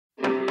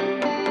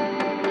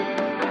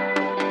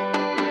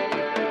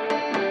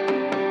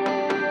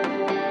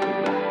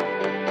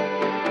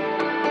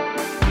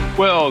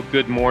Well,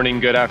 good morning,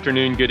 good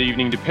afternoon, good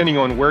evening, depending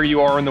on where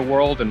you are in the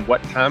world and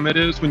what time it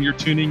is when you're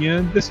tuning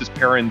in. This is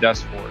Perrin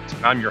Desfort,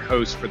 and I'm your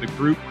host for the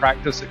Group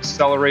Practice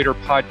Accelerator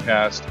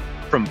podcast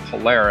from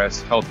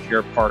Polaris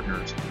Healthcare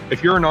Partners.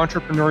 If you're an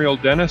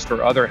entrepreneurial dentist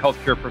or other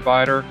healthcare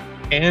provider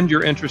and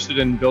you're interested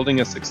in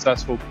building a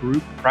successful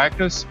group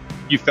practice,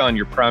 you found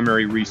your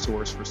primary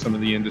resource for some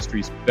of the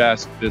industry's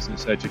best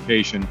business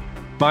education.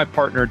 My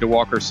partner,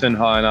 Diwakar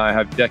Sinha, and I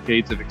have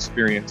decades of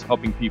experience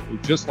helping people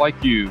just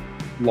like you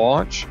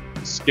launch,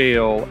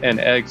 scale, and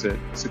exit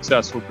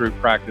successful group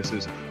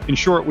practices. In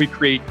short, we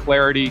create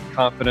clarity,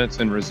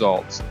 confidence, and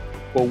results.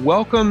 Well,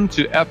 welcome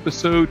to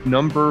episode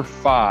number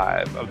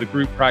 5 of the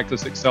Group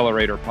Practice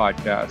Accelerator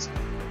podcast.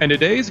 And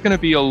today is going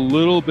to be a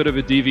little bit of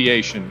a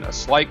deviation, a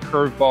slight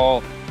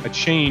curveball, a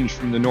change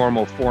from the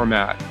normal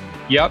format.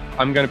 Yep,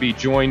 I'm going to be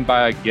joined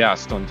by a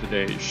guest on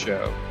today's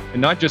show.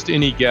 And not just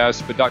any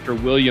guest, but Dr.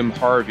 William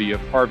Harvey of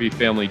Harvey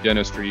Family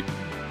Dentistry.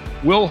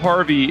 Will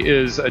Harvey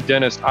is a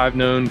dentist I've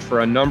known for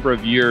a number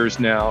of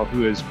years now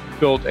who has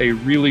built a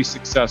really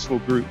successful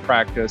group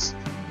practice.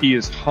 He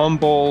is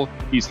humble,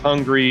 he's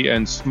hungry,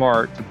 and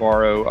smart, to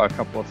borrow a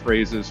couple of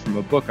phrases from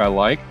a book I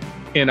like.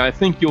 And I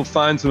think you'll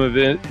find some of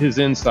his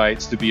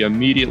insights to be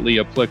immediately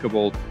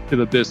applicable to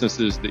the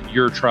businesses that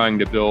you're trying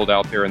to build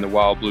out there in the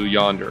wild blue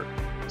yonder.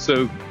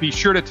 So be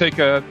sure to take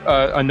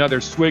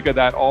another swig of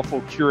that awful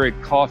Keurig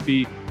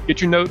coffee.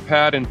 Get your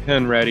notepad and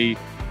pen ready.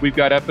 We've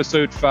got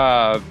episode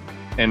 5.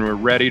 And we're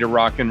ready to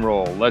rock and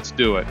roll. Let's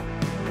do it.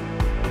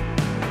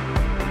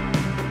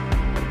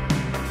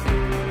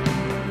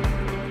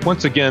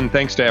 Once again,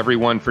 thanks to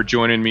everyone for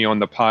joining me on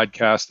the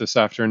podcast this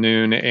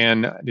afternoon.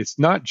 And it's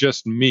not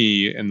just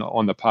me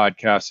on the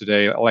podcast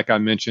today. Like I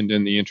mentioned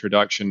in the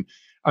introduction,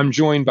 I'm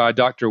joined by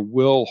Dr.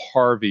 Will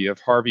Harvey of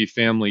Harvey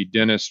Family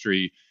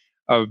Dentistry,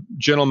 a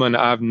gentleman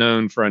I've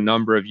known for a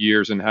number of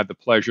years and had the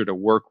pleasure to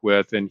work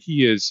with. And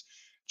he is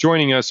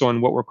joining us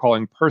on what we're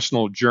calling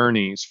personal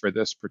journeys for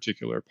this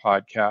particular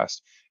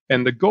podcast.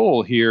 And the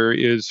goal here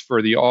is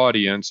for the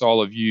audience,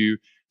 all of you,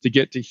 to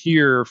get to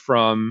hear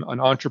from an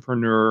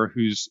entrepreneur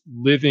who's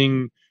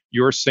living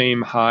your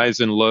same highs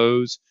and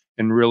lows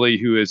and really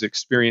who is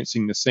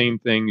experiencing the same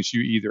things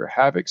you either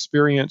have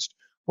experienced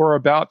or are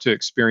about to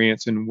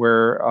experience, and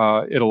where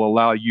it'll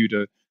allow you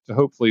to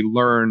hopefully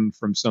learn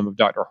from some of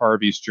Dr.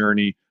 Harvey's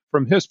journey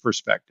from his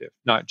perspective,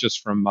 not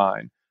just from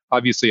mine.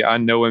 Obviously, I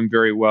know him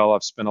very well.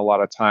 I've spent a lot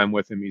of time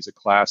with him. He's a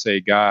Class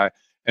A guy.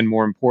 And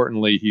more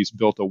importantly, he's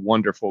built a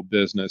wonderful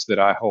business that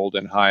I hold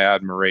in high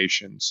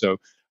admiration.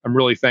 So I'm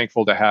really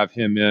thankful to have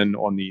him in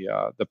on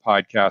the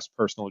podcast,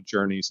 Personal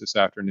Journeys, this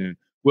afternoon.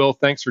 Will,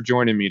 thanks for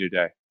joining me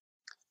today.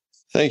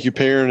 Thank you,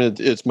 Perrin.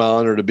 It's my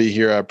honor to be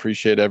here. I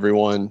appreciate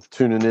everyone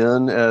tuning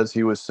in. As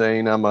he was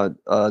saying, I'm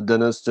a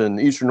dentist in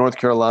Eastern North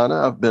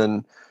Carolina. I've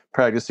been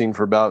practicing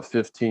for about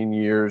 15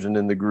 years and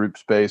in the group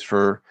space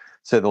for,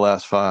 say, the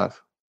last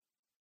 5.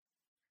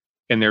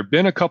 And there have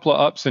been a couple of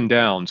ups and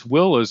downs.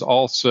 Will is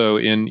also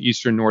in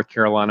Eastern North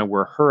Carolina,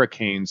 where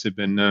hurricanes have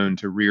been known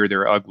to rear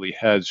their ugly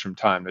heads from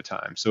time to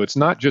time. So it's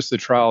not just the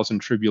trials and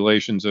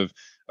tribulations of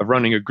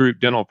running a group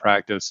dental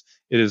practice.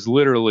 It is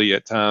literally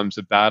at times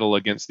a battle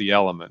against the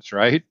elements,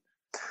 right?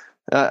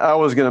 I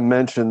was going to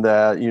mention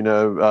that,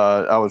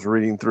 I was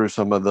reading through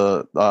some of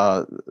the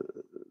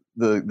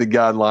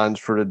guidelines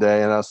for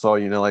today, and I saw,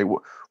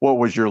 what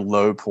was your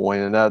low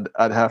point? And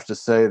I'd have to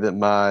say that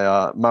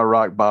my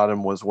rock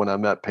bottom was when I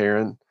met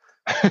Perrin.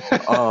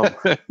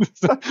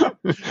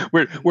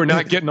 We're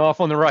not getting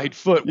off on the right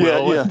foot,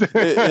 Will.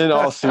 Yeah. In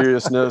all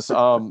seriousness,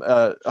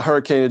 a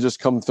hurricane had just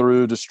come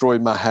through,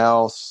 destroyed my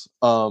house.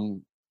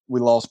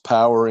 We lost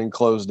power and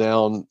closed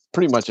down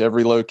pretty much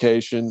every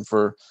location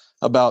for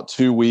about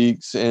 2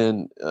 weeks.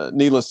 And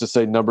needless to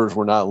say, numbers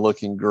were not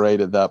looking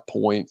great at that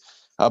point.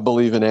 I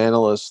believe an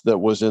analyst that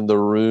was in the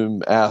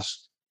room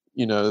asked,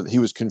 he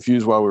was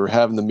confused why we were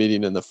having the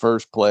meeting in the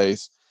first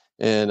place,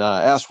 and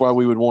asked why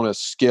we would want to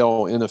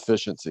scale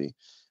inefficiency.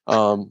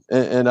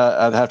 And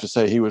I'd have to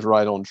say he was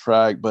right on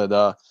track. But,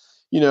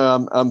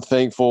 I'm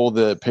thankful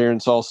that Perrin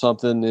saw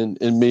something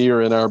in me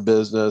or in our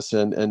business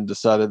and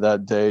decided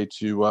that day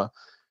to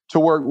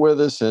work with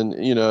us. And,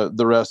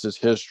 the rest is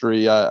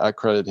history. I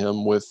credit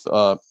him with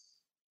a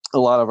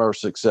lot of our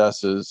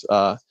successes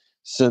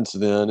since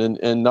then.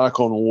 And knock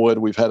on wood,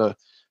 we've had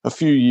a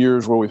few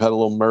years where we've had a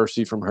little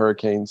mercy from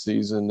hurricane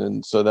season.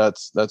 And so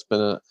that's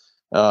been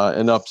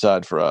an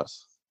upside for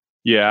us.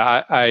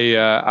 Yeah,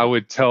 I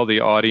would tell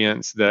the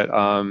audience that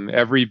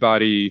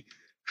everybody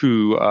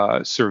who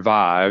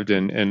survived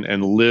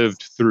and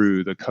lived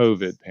through the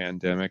COVID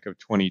pandemic of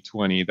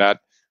 2020, that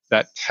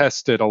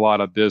tested a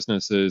lot of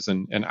businesses,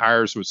 and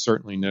ours was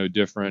certainly no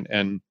different.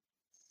 And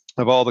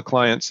of all the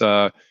clients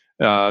that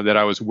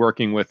I was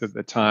working with at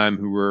the time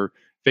who were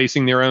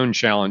facing their own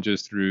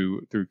challenges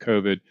through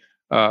COVID,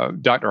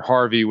 Dr.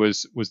 Harvey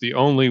was the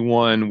only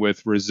one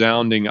with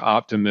resounding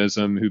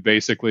optimism, who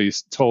basically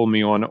told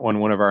me on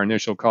one of our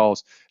initial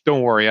calls,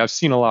 "Don't worry, I've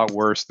seen a lot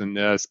worse than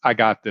this. I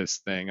got this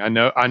thing. I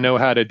know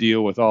how to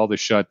deal with all the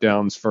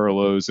shutdowns,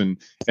 furloughs, and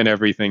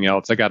everything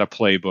else. I got a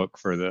playbook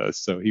for this."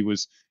 So he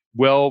was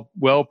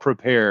well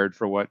prepared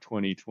for what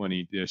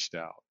 2020 dished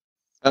out.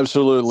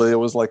 Absolutely. It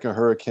was like a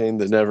hurricane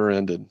that never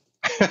ended.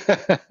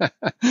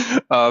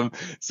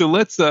 So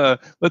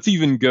let's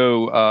even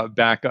go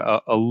back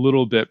a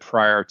little bit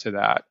prior to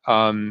that.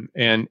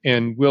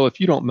 And Will, if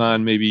you don't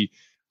mind, maybe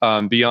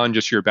beyond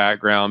just your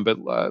background, but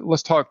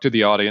let's talk to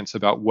the audience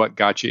about what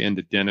got you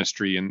into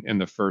dentistry in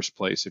the first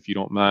place, if you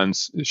don't mind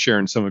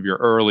sharing some of your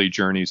early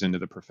journeys into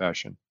the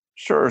profession.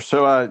 Sure.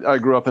 So I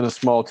grew up in a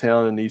small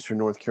town in eastern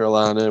North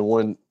Carolina,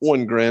 and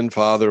one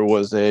grandfather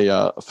was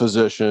a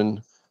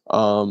physician,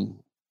 um,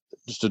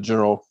 just a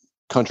general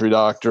country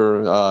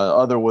doctor.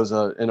 Other was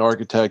an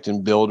architect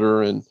and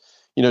builder, and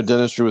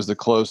dentistry was the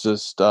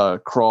closest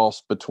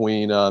cross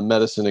between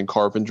medicine and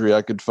carpentry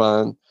I could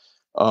find.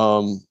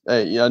 I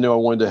knew I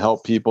wanted to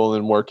help people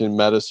and work in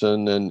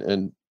medicine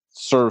and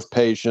serve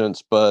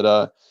patients, but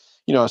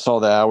I saw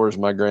the hours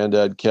my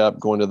granddad kept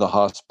going to the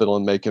hospital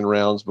and making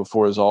rounds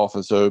before his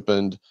office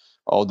opened,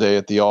 all day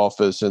at the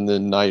office, and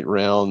then night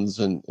rounds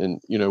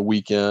and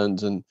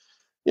weekends, and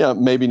yeah,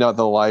 maybe not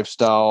the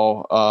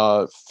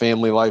lifestyle,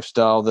 family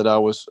lifestyle that I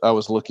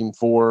was looking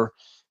for.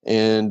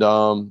 And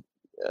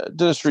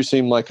dentistry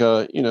seemed like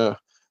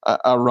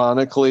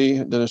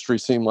ironically, dentistry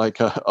seemed like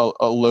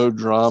a low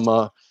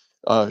drama,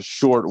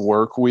 short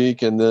work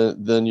week. And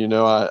then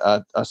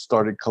I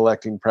started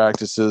collecting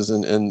practices,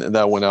 and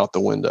that went out the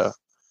window.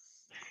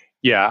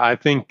 Yeah, I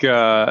think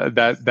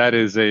that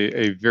is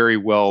a very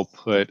well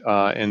put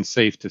and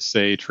safe to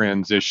say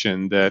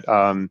transition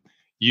that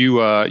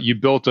you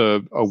built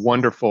a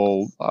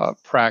wonderful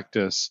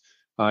practice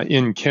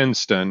in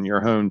Kinston, your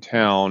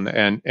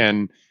hometown,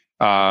 and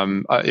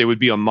it would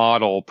be a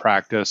model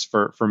practice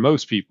for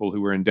most people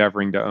who were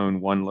endeavoring to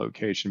own one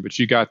location. But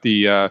you got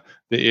the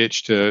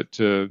itch to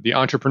the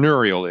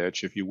entrepreneurial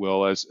itch, if you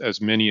will, as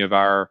many of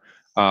our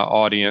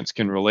audience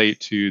can relate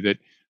to that.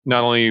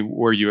 Not only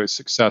were you a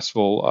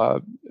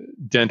successful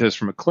dentist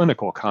from a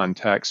clinical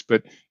context,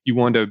 but you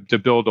wanted to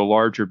build a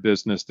larger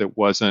business that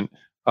wasn't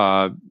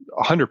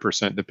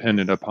 100%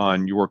 dependent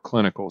upon your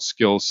clinical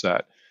skill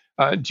set.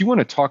 Do you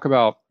want to talk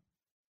about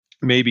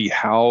maybe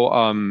how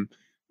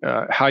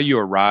you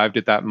arrived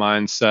at that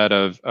mindset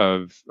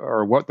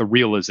or what the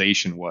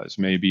realization was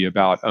maybe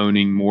about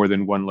owning more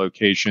than one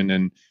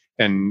location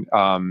and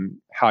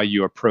how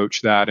you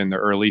approach that in the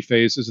early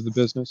phases of the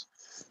business?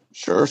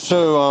 Sure.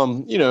 So,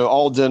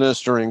 all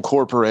dentists are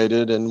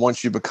incorporated, and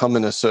once you become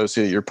an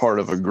associate, you're part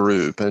of a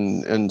group.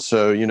 And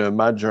so,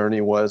 my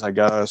journey was I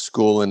got out of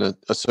school and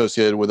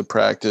associated with a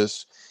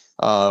practice,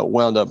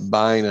 wound up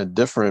buying a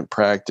different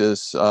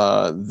practice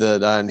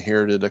that I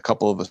inherited a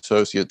couple of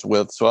associates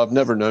with. So I've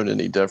never known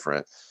any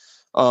different.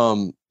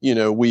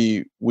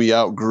 We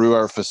outgrew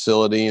our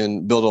facility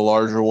and built a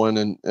larger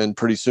one, and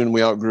pretty soon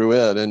we outgrew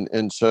it.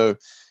 And so,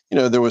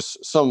 there was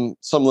some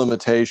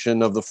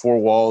limitation of the four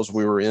walls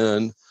we were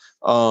in.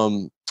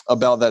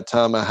 About that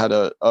time, I had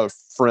a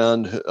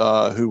friend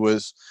who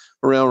was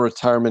around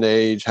retirement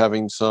age,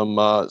 having some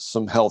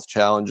health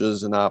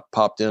challenges, and I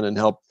popped in and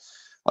helped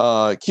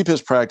keep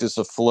his practice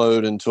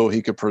afloat until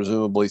he could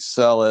presumably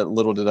sell it.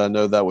 Little did I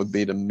know that would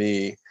be to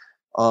me.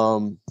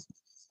 Not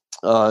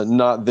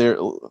there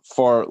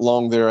far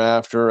long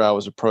thereafter, I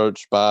was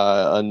approached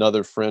by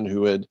another friend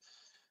who had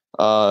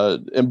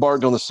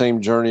embarked on the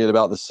same journey at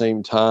about the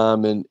same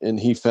time, and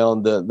he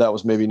found that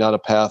was maybe not a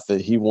path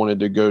that he wanted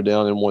to go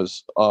down, and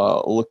was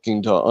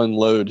looking to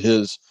unload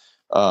his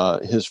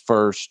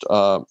first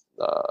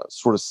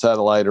sort of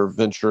satellite or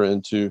venture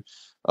into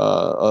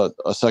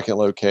a second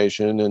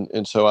location,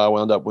 and so I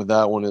wound up with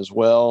that one as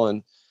well.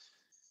 And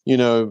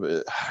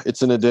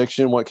it's an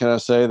addiction. What can I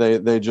say?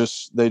 They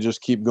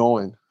just keep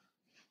going.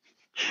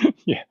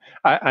 Yeah,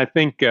 I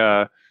think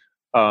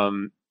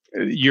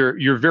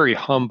you're very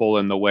humble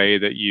in the way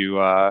that you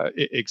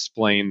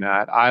explain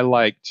that. I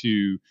like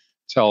to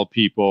tell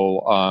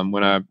people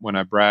when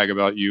I brag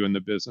about you and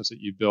the business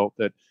that you built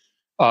that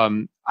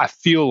I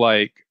feel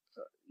like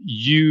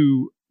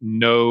you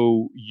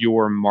know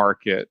your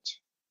market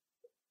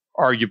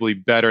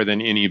arguably better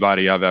than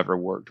anybody I've ever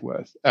worked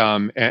with.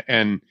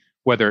 And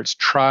whether it's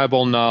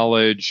tribal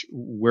knowledge,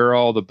 where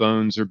all the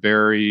bones are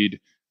buried,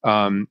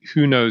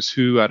 who knows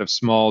who out of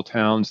small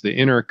towns, the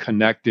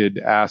interconnected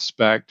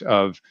aspect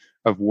of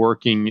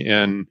working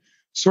in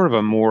sort of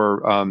a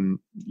more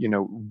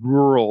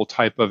rural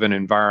type of an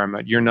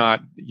environment. You're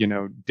not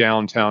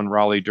downtown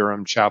Raleigh,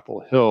 Durham,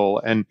 Chapel Hill,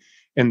 and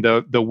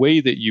the way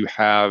that you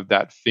have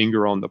that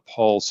finger on the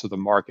pulse of the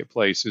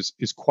marketplace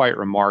is quite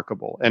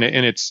remarkable. And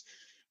it's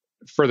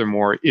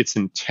furthermore, it's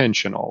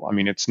intentional. I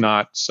mean, it's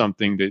not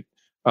something that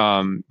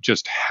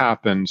just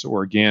happens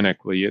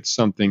organically. It's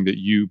something that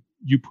you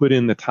put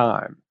in the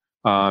time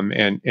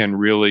and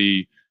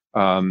really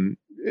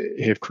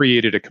have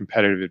created a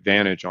competitive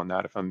advantage on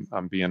that. If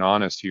I'm being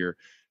honest here,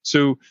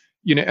 so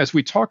as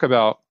we talk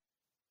about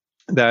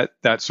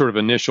that sort of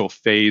initial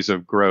phase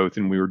of growth,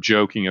 and we were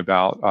joking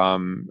about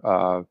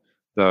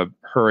the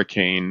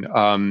hurricane,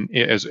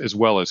 as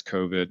well as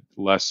COVID,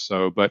 less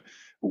so. But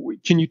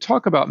can you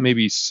talk about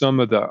maybe some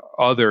of the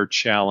other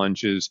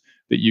challenges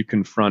that you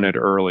confronted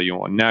early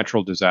on,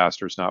 natural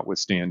disasters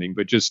notwithstanding,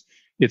 but just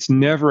it's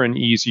never an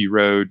easy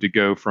road to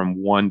go from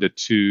 1 to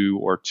 2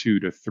 or 2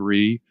 to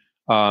 3.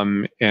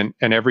 And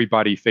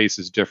everybody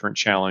faces different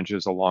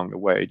challenges along the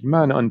way. Do you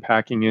mind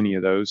unpacking any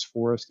of those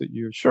for us that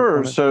you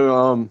Sure. confronted?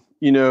 So,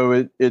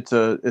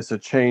 it's a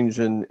change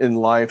in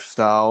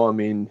lifestyle. I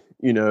mean,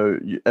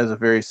 as a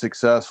very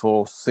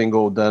successful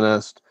single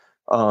dentist,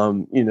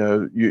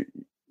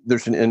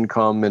 there's an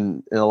income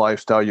and a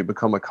lifestyle you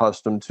become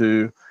accustomed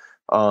to.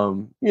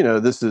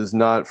 This is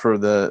not for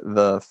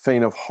the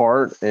faint of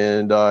heart.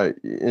 And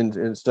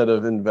instead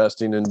of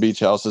investing in beach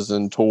houses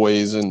and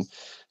toys and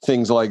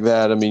things like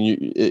that, I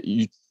mean,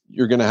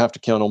 you're going to have to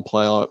count on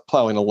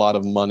plowing a lot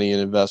of money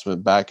and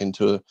investment back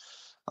into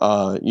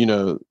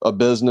a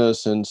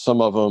business. And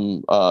some of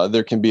them,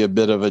 there can be a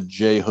bit of a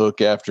J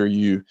hook after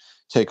you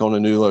take on a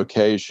new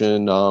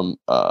location.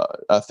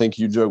 I think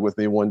you joked with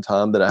me one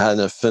time that I had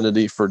an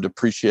affinity for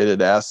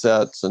depreciated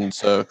assets. And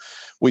so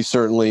we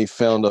certainly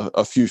found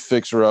a few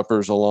fixer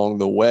uppers along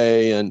the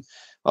way. And,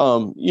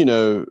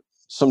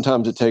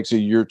 sometimes it takes a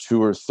year,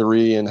 2 or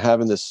 3, and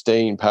having the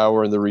staying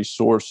power and the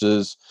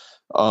resources,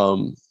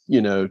 to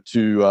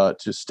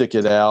stick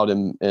it out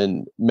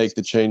and make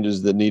the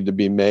changes that need to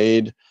be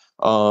made.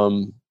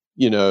 Um,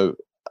 you know,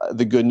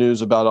 the good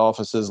news about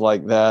offices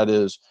like that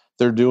is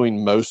they're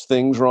doing most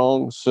things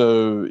wrong.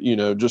 So,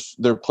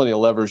 just there are plenty of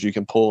levers you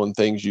can pull and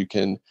things you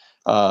can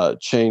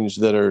change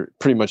that are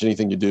pretty much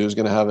anything you do is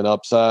going to have an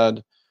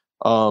upside.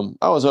 I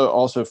was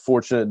also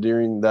fortunate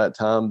during that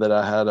time that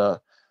I had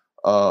a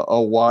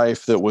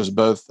wife that was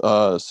both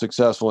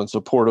successful and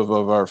supportive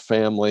of our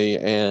family,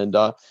 and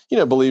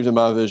believed in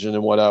my vision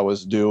and what I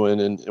was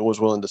doing, and was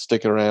willing to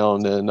stick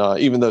around. And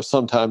even though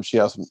sometimes she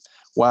asked,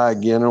 "Why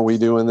again are we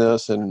doing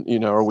this?"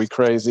 and "Are we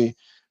crazy?"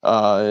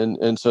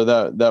 And so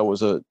that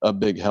was a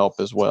big help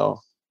as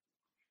well.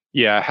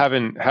 Yeah,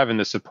 having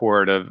the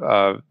support of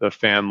the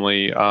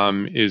family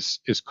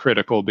is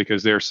critical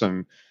because there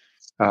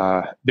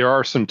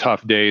are some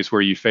tough days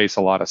where you face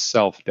a lot of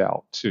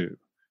self-doubt too.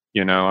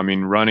 I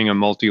mean, running a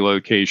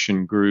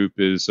multi-location group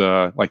is,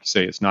 like you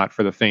say, it's not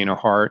for the faint of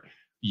heart.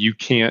 You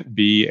can't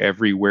be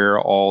everywhere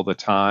all the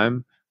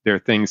time. There are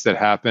things that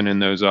happen in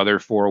those other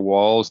four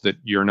walls that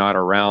you're not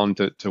around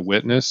to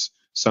witness.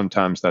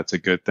 Sometimes that's a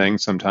good thing.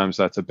 Sometimes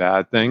that's a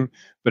bad thing.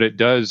 But it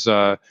does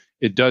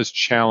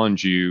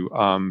challenge you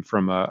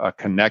from a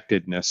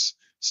connectedness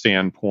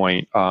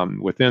standpoint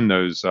within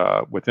those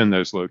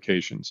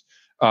locations.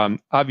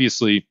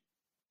 Obviously,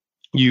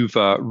 you've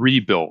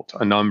rebuilt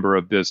a number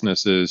of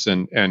businesses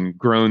and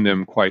grown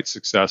them quite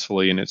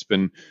successfully, and it's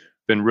been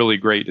really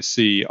great to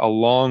see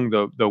along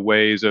the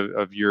ways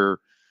of your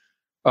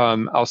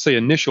I'll say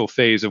initial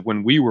phase of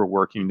when we were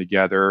working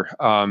together.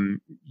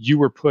 You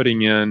were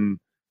putting in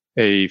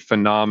a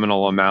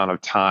phenomenal amount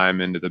of time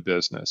into the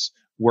business,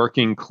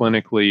 working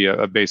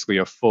clinically, basically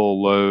a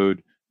full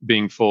load,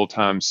 being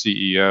full-time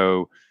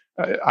CEO.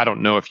 I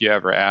don't know if you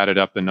ever added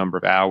up the number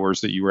of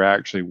hours that you were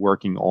actually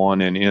working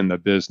on and in the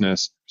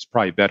business. It's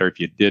probably better if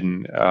you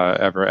didn't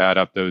ever add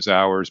up those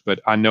hours,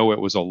 but I know it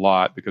was a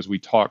lot because we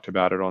talked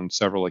about it on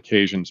several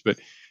occasions. But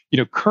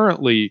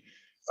currently,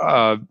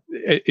 uh,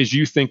 as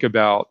you think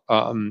about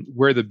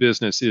where the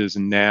business is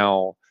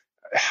now,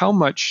 how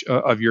much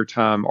of your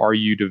time are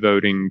you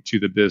devoting to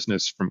the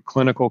business from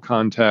clinical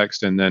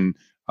context and then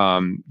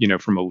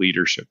from a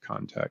leadership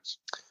context?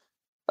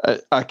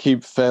 I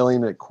keep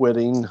failing at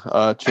quitting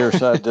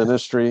chairside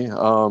dentistry.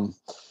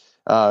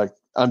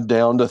 I'm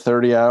down to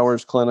 30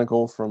 hours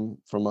clinical from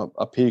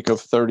a peak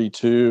of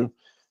 32.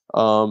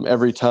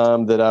 Every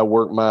time that I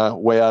work my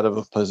way out of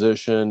a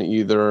position,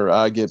 either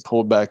I get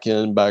pulled back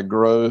in by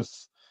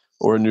growth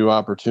or a new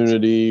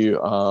opportunity.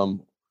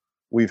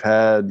 We've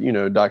had,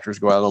 doctors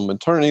go out on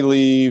maternity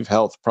leave,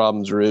 health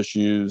problems or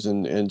issues.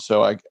 And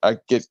so I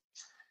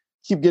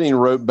keep getting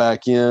roped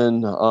back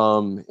in.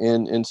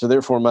 And so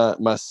therefore my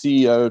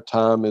CEO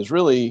time is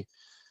really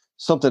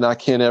something I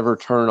can't ever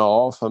turn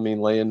off. I mean,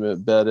 laying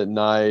in bed at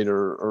night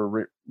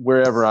or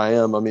wherever I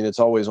am, I mean, it's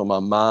always on my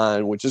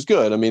mind, which is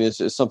good. I mean,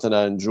 it's something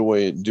I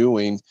enjoy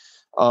doing.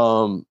 But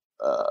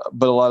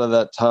a lot of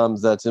that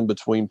times that's in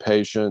between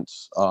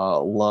patients,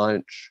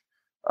 lunch,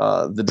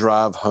 the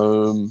drive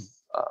home,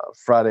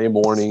 Friday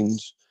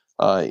mornings,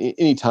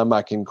 anytime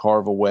I can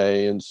carve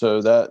away. And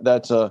so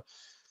that's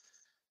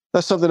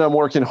something I'm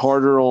working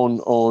harder on,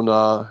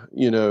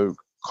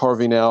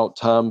 carving out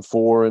time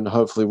for, and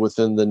hopefully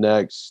within the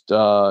next,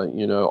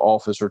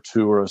 office or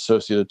two or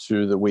associate or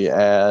two that we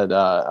add,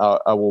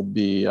 I will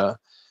be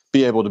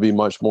able to be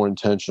much more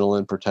intentional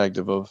and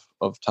protective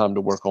of time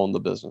to work on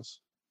the business.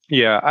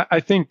 Yeah, I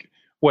think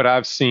what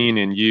I've seen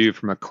in you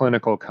from a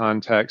clinical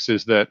context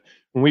is that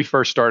when we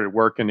first started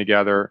working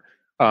together,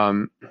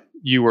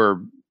 you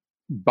were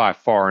by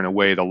far and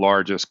away the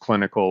largest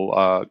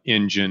clinical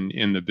engine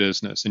in the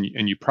business,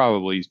 and you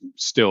probably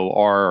still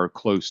are or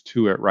close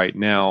to it right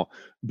now.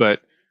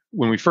 But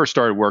when we first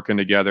started working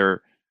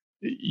together,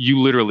 you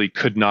literally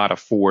could not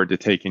afford to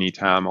take any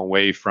time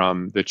away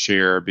from the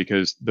chair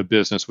because the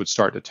business would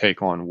start to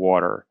take on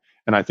water.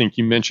 And I think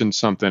you mentioned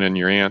something in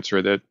your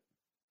answer that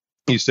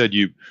you said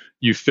you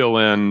fill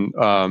in,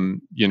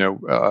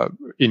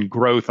 in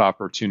growth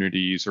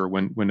opportunities, or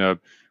when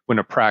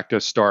a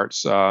practice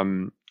starts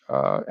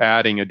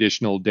adding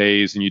additional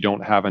days and you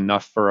don't have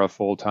enough for a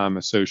full-time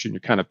associate, you're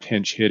kind of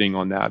pinch hitting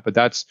on that. But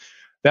that's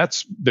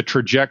the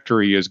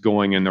trajectory is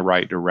going in the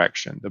right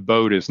direction. The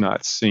boat is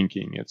not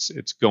sinking;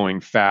 it's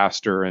going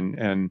faster,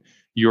 and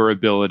your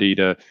ability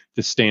to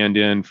stand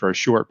in for a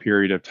short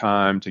period of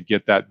time to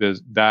get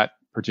that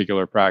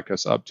particular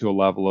practice up to a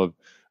level of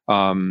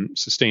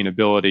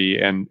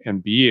sustainability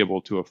and be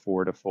able to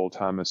afford a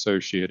full-time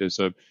associate is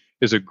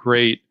a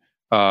great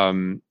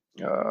thing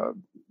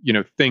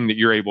that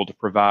you're able to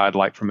provide,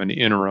 like from an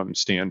interim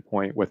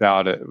standpoint,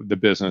 without the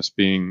business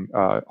being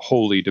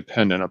wholly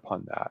dependent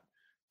upon that.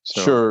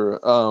 So.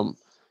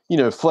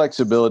 Sure.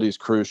 Flexibility is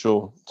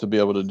crucial to be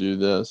able to do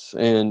this.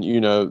 And,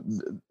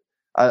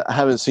 I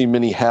haven't seen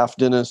many half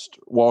dentists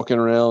walking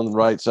around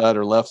right side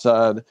or left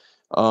side.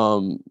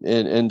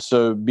 And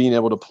so being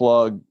able to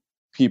plug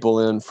people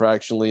in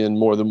fractionally in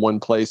more than one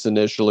place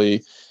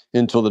initially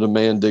until the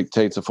demand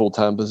dictates a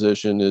full-time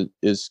position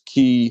is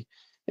key.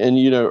 And,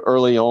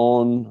 early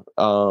on,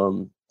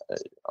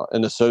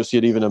 an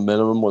associate, even a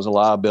minimum, was a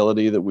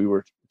liability that we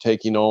were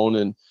taking on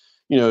and,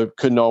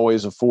 couldn't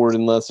always afford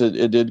unless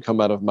it did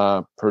come out of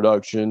my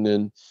production.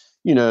 And,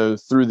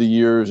 through the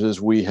years,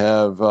 as we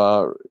have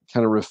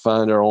kind of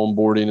refined our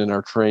onboarding and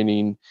our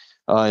training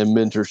and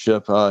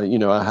mentorship,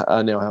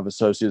 I now have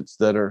associates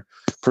that are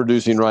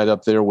producing right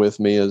up there with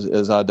me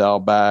as I dial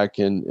back,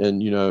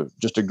 and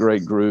just a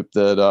great group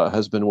that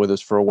has been with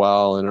us for a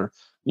while and are,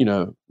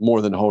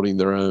 more than holding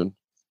their own.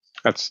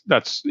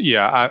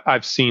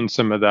 I've seen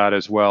some of that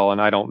as well,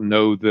 and I don't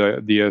know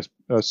the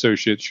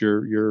associates,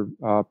 your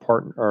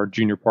partner or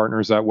junior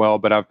partners that well,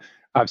 but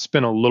I've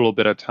spent a little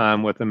bit of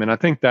time with them, and I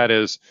think that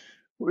is,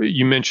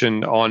 you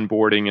mentioned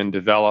onboarding and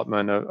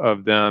development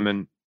of them,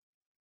 and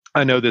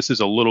I know this is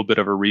a little bit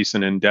of a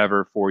recent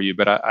endeavor for you,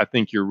 but I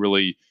think you're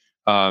really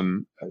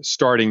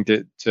starting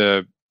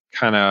to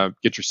kind of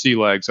get your sea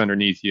legs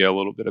underneath you a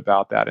little bit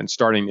about that and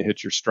starting to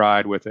hit your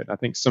stride with it. I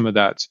think some of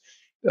that's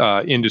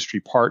industry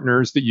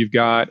partners that you've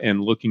got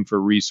and looking for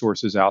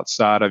resources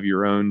outside of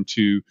your own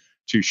two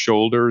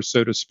shoulders,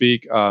 so to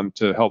speak,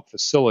 to help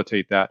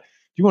facilitate that. Do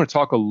you want to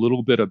talk a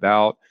little bit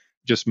about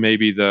just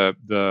maybe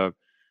the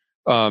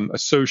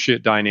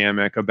associate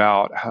dynamic,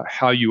 about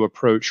how you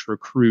approach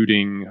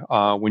recruiting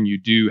when you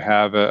do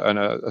have an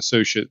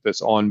associate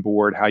that's on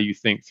board, how you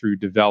think through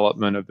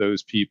development of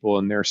those people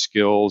and their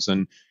skills,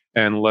 and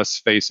let's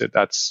face it,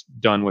 that's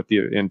done with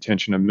the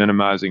intention of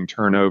minimizing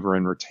turnover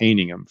and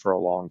retaining them for a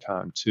long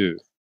time too.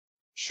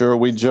 Sure.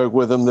 We joke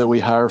with them that we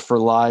hire for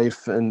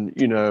life, and,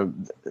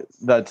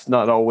 that's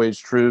not always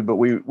true, but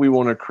we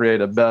want to create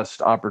a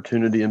best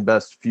opportunity and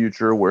best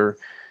future where,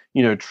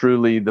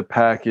 truly the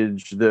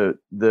package that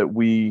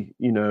we,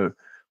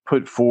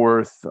 put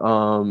forth,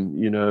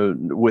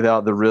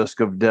 without the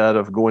risk of debt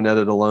of going at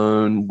it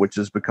alone, which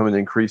is becoming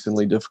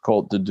increasingly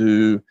difficult to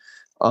do.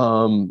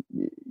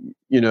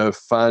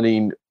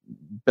 Finding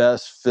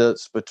best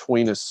fits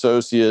between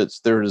associates,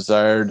 their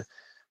desired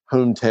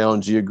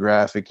hometown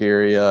geographic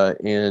area,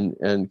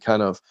 and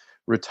kind of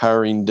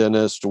retiring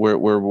dentist where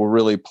we're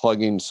really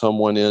plugging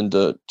someone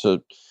into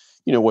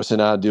what's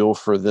an ideal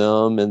for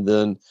them, and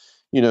then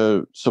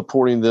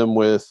supporting them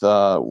with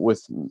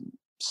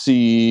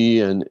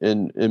CE and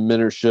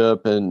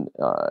mentorship and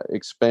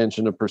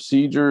expansion of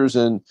procedures.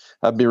 And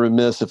I'd be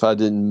remiss if I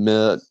didn't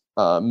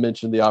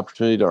mention the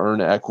opportunity to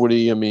earn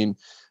equity. I mean,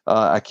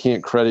 I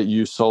can't credit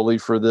you solely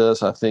for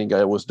this. I think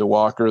it was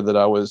DeWalker that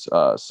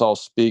I saw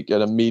speak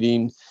at a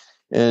meeting,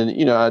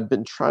 and I'd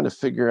been trying to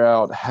figure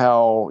out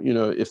how,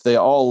 if they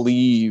all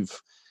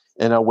leave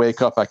and I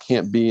wake up, I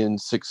can't be in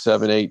 6,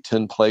 7, 8,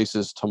 10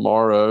 places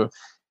tomorrow.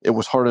 It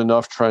was hard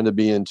enough trying to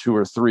be in 2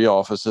 or 3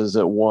 offices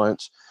at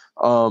once.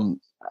 I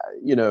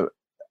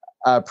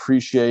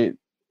appreciate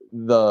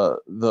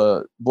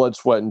the blood,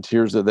 sweat, and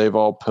tears that they've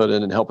all put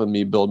in helping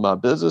me build my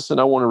business, and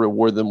I want to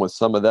reward them with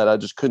some of that. I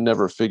just could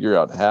never figure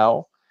out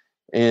how.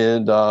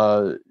 And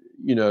the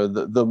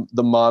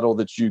model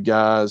that you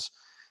guys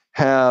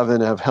have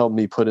and have helped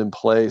me put in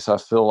place, I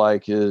feel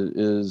like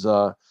is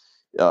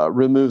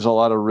removes a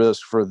lot of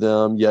risk for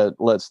them, yet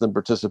lets them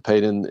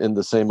participate in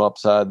the same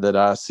upside that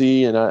I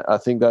see. And I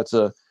think that's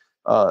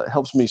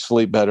helps me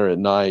sleep better at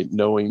night,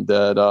 knowing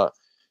that,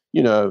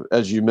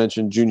 as you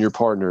mentioned, junior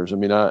partners. I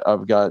mean,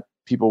 I've got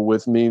people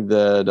with me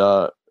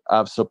that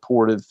I've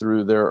supported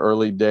through their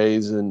early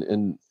days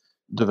in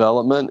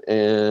development.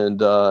 And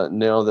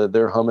now that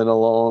they're humming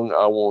along,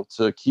 I want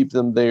to keep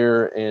them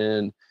there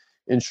and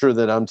ensure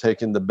that I'm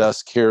taking the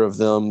best care of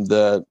them,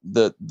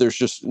 that there's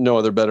just no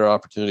other better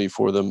opportunity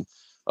for them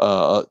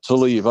to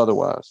leave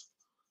otherwise.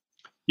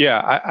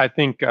 Yeah, I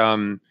think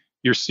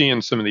you're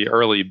seeing some of the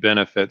early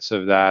benefits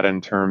of that in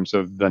terms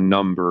of the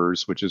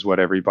numbers, which is what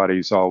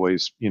everybody's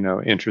always,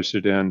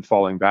 interested in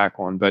falling back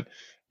on. But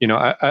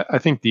I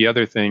think the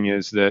other thing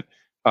is that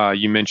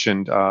you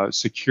mentioned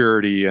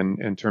security and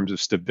in terms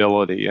of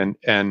stability,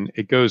 and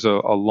it goes a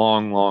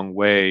long, long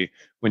way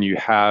when you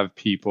have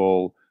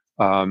people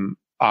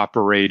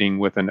operating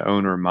with an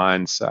owner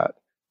mindset.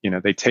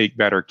 They take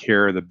better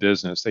care of the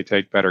business, they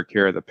take better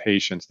care of the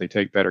patients, they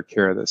take better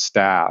care of the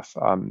staff,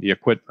 the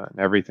equipment,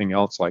 everything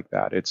else like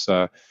that.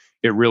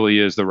 It really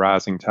is the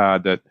rising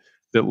tide that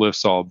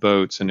lifts all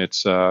boats, and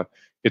it's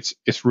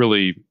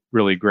really,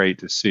 really great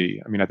to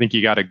see. I mean, I think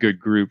you got a good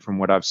group from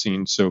what I've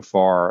seen so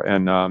far,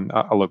 and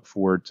I look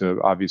forward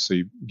to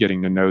obviously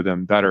getting to know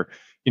them better.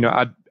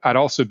 I'd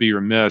also be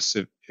remiss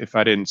if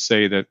I didn't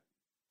say that,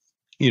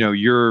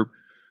 your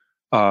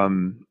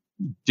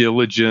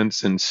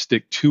diligence and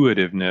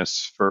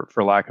stick-to-itiveness,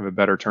 for lack of a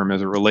better term,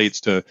 as it relates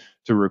to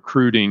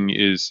recruiting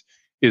is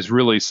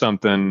really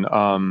something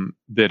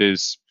that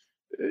is,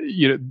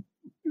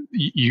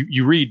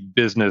 you read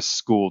business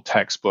school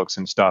textbooks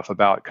and stuff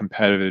about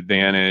competitive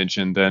advantage,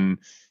 and then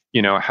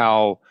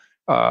how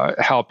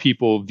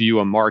people view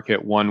a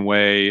market one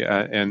way,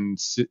 and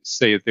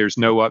say that there's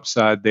no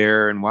upside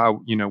there, and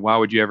why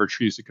would you ever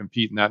choose to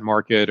compete in that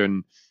market?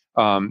 And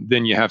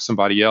then you have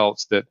somebody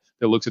else that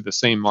looks at the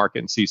same market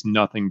and sees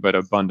nothing but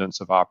abundance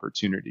of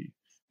opportunity.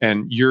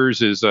 And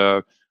yours is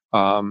a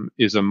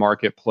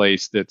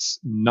marketplace that's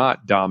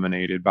not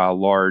dominated by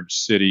large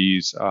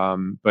cities,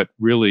 but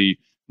really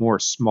more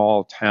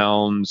small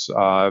towns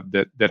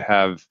that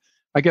have,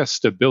 I guess,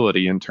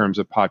 stability in terms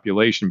of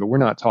population. But we're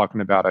not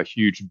talking about a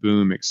huge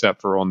boom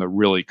except for on the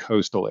really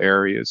coastal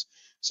areas.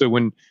 So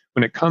when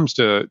it comes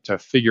to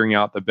figuring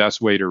out the best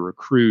way to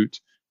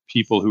recruit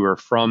people who are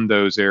from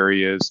those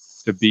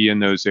areas to be in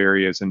those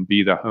areas and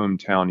be the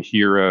hometown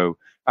hero,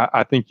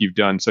 I think you've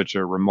done such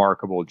a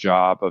remarkable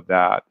job of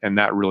that. And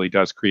that really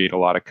does create a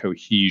lot of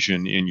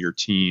cohesion in your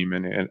team.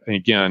 And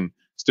again,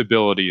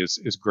 stability is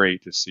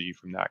great to see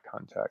from that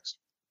context.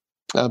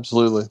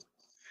 Absolutely.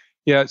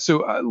 Yeah. So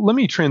let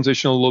me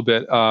transition a little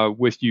bit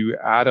with you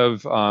out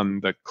of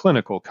the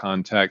clinical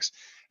context.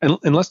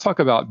 And let's talk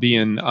about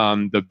being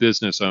the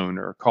business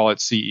owner, call it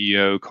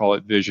CEO, call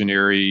it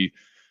visionary,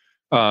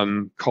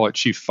 call it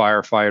chief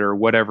firefighter,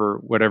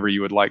 whatever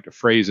you would like to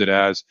phrase it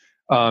as.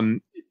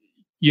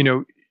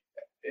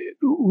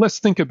 Let's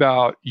think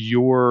about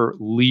your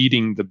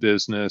leading the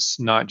business,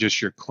 not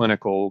just your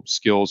clinical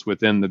skills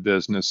within the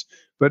business,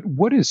 but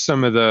what is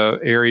some of the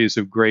areas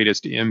of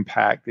greatest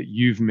impact that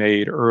you've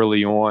made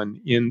early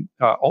on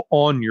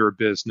on your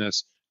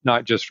business,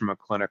 not just from a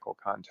clinical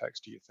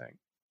context, do you think?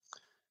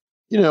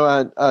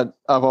 I've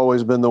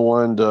always been the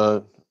one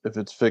to, if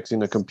it's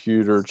fixing a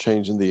computer,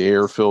 changing the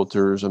air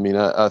filters. I mean,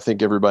 I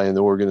think everybody in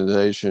the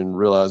organization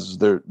realizes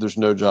there's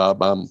no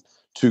job I'm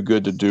too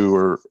good to do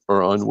or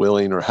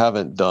unwilling or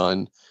haven't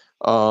done.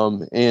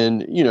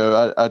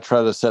 I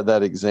try to set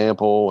that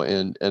example,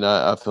 and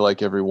I feel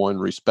like everyone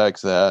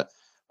respects that.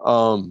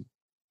 I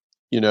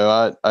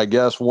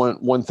guess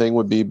one thing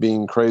would be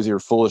being crazy or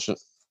foolish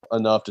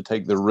enough to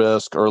take the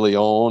risk early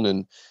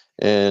on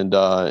and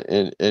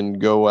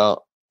go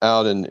out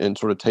and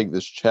sort of take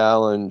this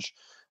challenge.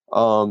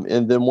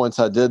 And then once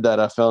I did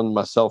that, I found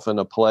myself in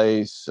a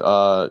place,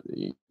 kind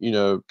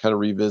of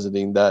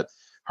revisiting that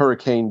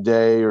hurricane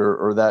day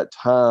or that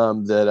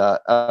time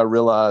that I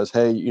realized,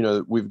 hey,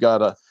 we've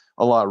got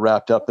a lot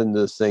wrapped up in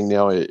this thing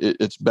now.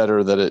 It's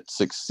better that it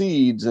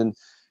succeeds. And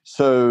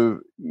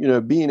so,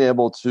 being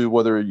able to,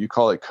 whether you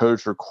call it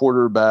coach or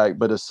quarterback,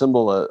 but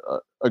assemble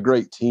a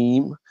great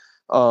team,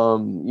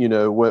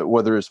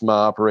 whether it's my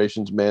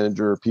operations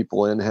manager,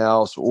 people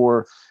in-house,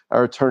 or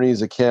our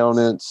attorneys,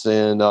 accountants,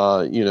 and,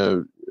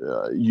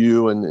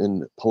 you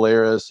and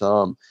Polaris,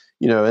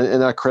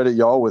 and I credit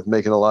y'all with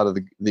making a lot of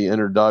the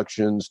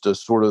introductions to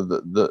sort of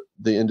the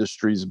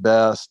industry's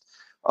best.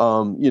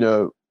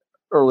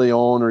 Early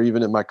on, or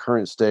even at my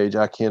current stage,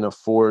 I can't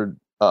afford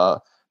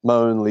my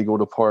own legal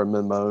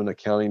department, my own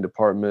accounting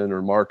department,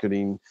 or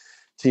marketing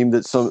team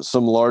that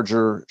some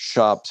larger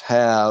shops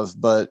have.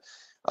 But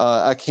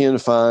I can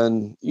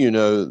find,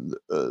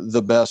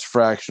 the best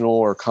fractional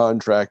or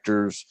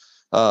contractors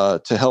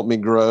to help me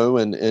grow,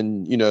 and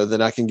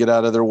then I can get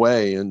out of their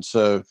way. And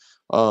so,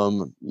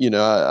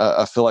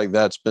 I feel like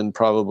that's been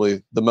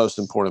probably the most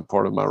important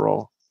part of my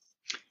role.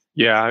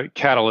 Yeah,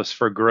 catalyst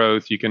for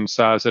growth. You can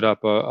size it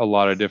up a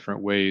lot of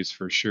different ways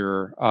for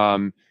sure.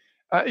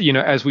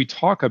 As we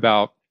talk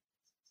about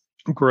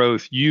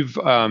growth, you've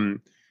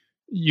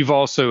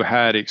also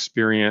had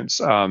experience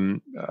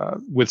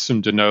with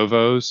some de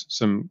novos,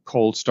 some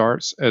cold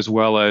starts, as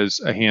well as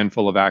a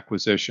handful of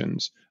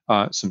acquisitions,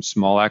 some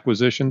small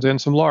acquisitions and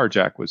some large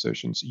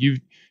acquisitions.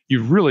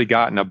 You've really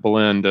gotten a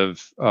blend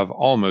of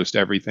almost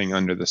everything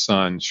under the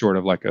sun, short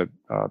of like a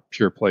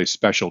pure play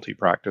specialty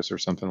practice or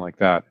something like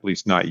that. At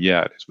least not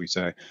yet, as we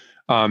say.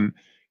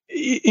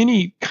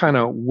 Any kind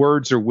of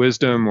words or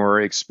wisdom or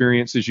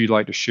experiences you'd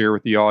like to share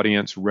with the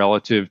audience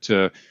relative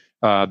to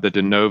the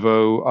de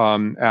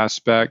novo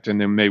aspect, and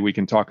then maybe we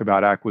can talk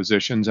about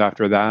acquisitions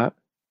after that?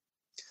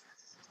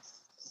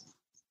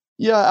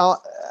 Yeah,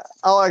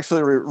 I'll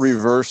actually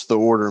reverse the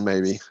order,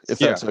 maybe, if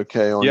that's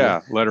okay on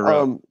you. Let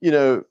her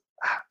rip.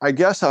 I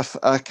guess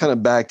I kind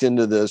of backed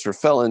into this or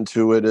fell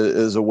into it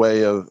as a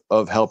way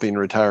of helping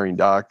retiring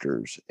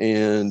doctors.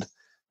 And,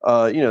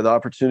 the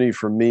opportunity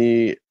for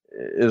me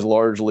is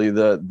largely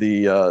that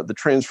the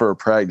transfer of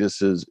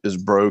practice is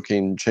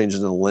broken, changes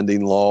in the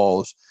lending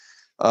laws.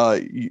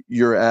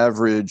 Your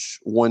average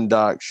one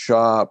doc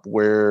shop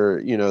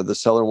where, the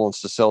seller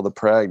wants to sell the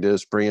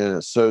practice, bring in an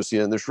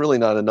associate, and there's really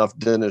not enough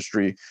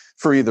dentistry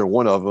for either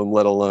one of them,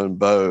 let alone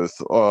both,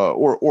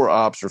 or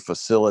ops or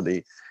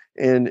facility.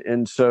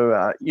 And so,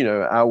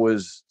 I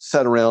was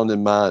sat around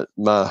in my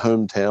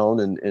hometown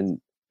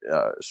and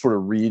sort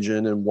of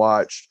region and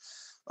watched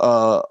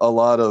a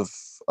lot of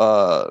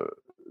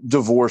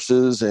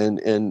divorces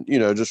and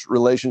just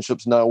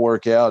relationships not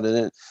work out. And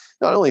it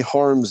not only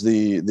harms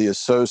the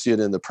associate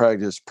and the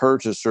practice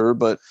purchaser,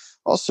 but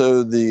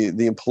also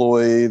the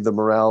employee, the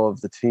morale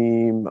of the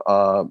team,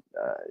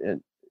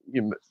 and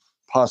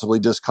possibly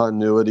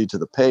discontinuity to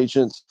the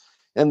patients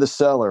and the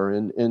seller.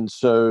 And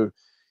so,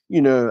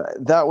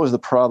 that was the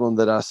problem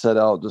that I set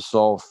out to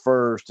solve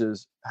first,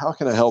 is how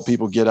can I help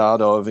people get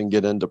out of and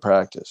get into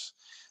practice,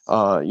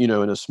 in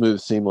a smooth,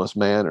 seamless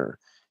manner.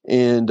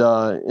 And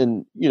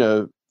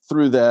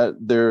through that,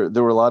 there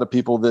were a lot of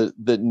people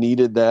that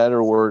needed that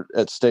or were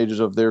at stages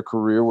of their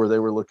career where they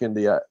were looking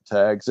to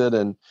exit.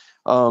 And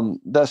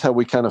that's how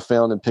we kind of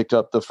found and picked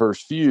up the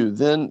first few.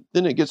 Then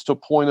it gets to a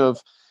point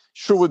of,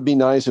 sure would be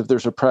nice if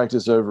there's a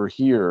practice over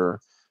here,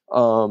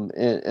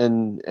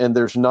 and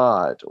there's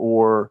not,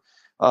 or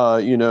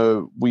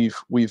we've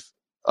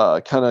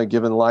kind of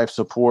given life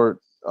support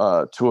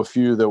to a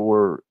few that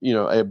were,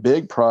 a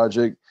big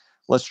project.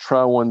 Let's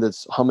try one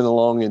that's humming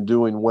along and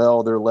doing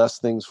well. There are less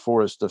things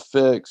for us to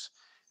fix,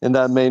 and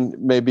that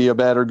may be a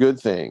bad or good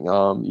thing.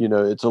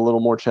 It's a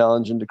little more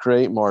challenging to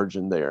create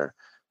margin there.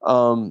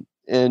 And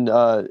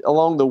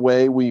along the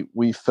way,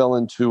 we fell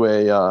into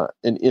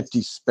an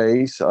empty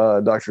space,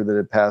 a doctor that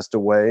had passed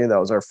away. That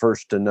was our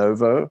first de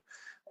novo.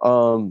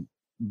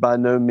 By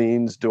no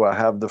means do I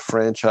have the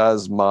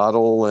franchise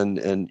model and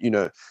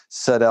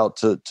set out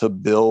to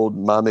build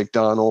my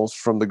McDonald's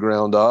from the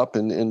ground up.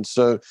 And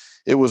so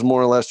it was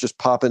more or less just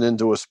popping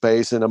into a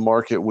space in a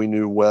market we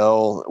knew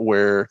well,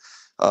 where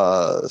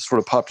sort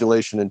of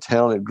population in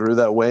town had grew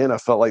that way. And I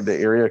felt like the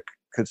area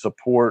could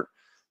support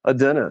a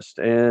dentist.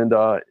 And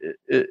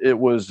it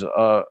was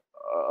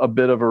a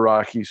bit of a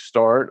rocky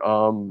start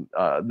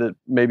that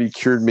maybe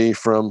cured me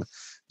from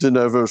de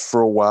novos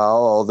for a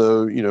while,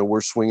 although,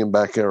 we're swinging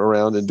back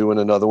around and doing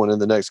another one in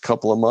the next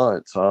couple of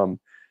months.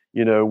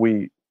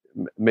 We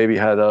maybe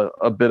had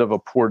a bit of a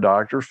poor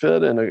doctor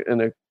fit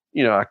and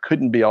I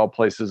couldn't be all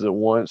places at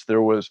once.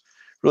 There was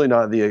really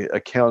not the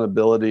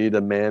accountability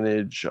to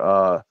manage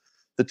the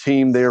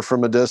team there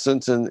from a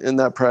distance. And in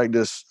that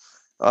practice,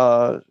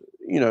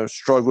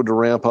 struggled to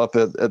ramp up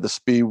at the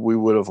speed we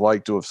would have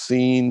liked to have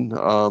seen.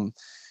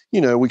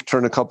 We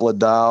turned a couple of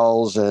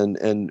dials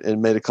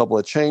and made a couple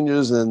of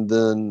changes, and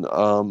then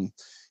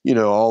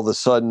all of a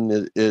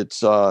sudden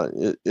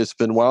it's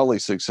been wildly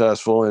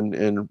successful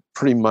and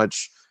pretty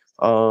much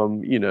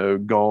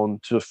gone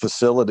to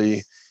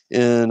facility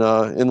in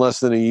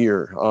less than a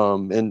year.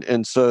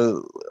 And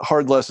so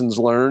hard lessons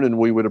learned, and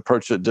we would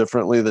approach it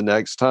differently the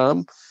next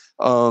time.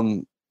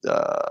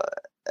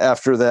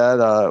 After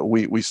that,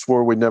 we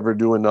swore we'd never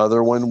do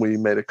another one. We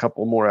made a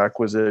couple more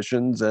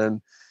acquisitions,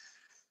 and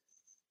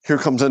here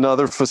comes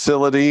another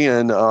facility,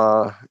 and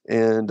I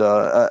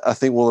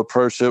think we'll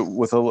approach it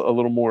with a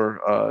little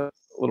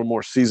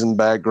more seasoned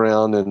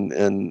background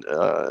and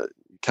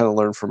kind of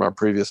learn from our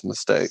previous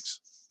mistakes.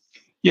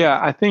 Yeah,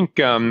 I think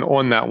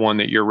on that one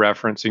that you're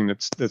referencing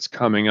that's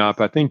coming up,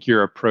 I think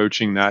you're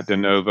approaching that de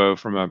novo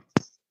from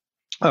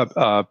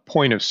a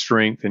point of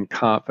strength and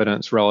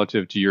confidence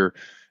relative to your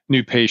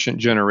new patient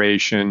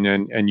generation,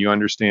 and you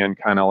understand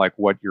kind of like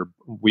what your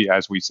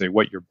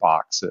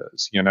box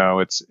is.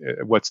 It's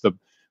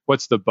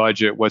what's the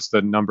budget, what's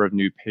the number of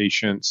new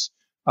patients,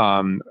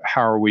 how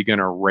are we going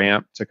to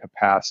ramp to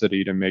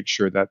capacity to make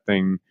sure that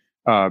thing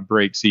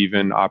breaks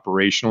even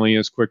operationally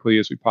as quickly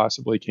as we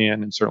possibly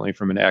can, and certainly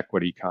from an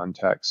equity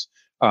context.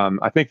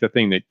 I think the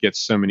thing that gets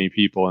so many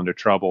people into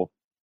trouble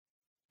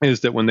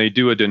is that when they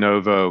do a de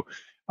novo,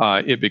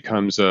 it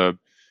becomes an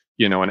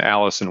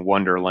Alice in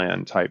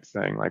Wonderland type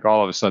thing. Like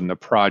all of a sudden the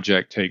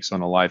project takes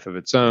on a life of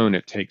its own.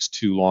 It takes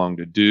too long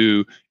to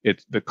do.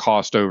 The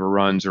cost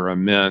overruns are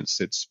immense.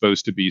 It's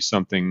supposed to be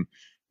something,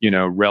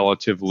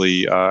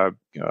 relatively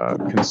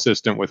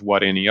consistent with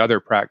what any other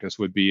practice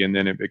would be. And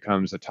then it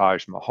becomes a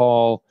Taj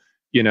Mahal,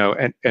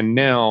 and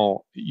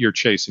now you're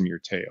chasing your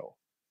tail,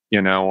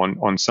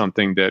 on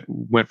something that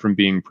went from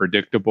being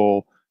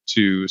predictable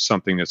to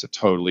something that's a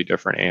totally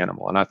different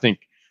animal. And I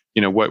think,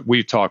 what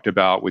we've talked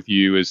about with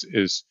you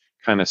is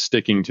kind of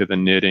sticking to the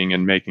knitting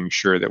and making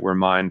sure that we're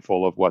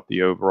mindful of what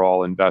the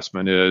overall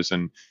investment is,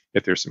 and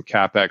if there's some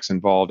CapEx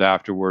involved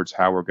afterwards,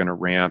 how we're going to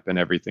ramp and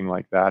everything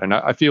like that. And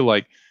I feel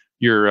like,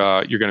 you're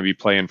going to be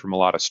playing from a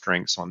lot of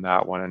strengths on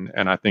that one,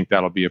 and I think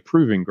that'll be a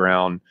proving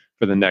ground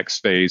for the next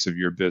phase of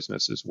your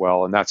business as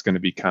well, and that's going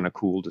to be kind of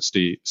cool to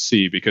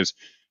see because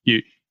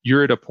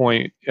you're at a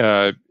point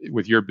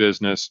with your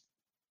business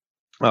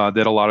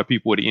that a lot of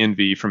people would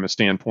envy from a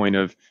standpoint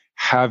of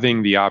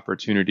having the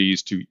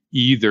opportunities to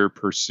either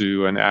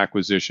pursue an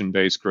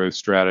acquisition-based growth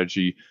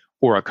strategy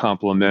or a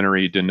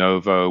complementary de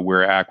novo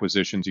where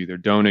acquisitions either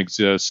don't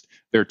exist,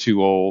 they're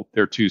too old,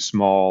 they're too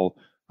small,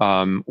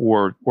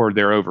 or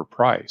they're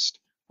overpriced,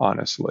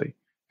 honestly.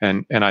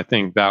 And I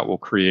think that will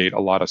create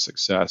a lot of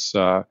success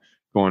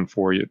going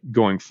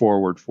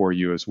forward for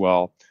you as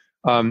well.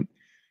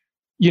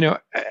 You know,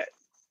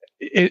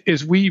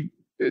 as we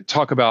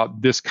talk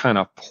about this kind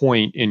of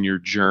point in your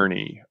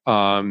journey,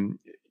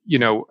 you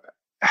know,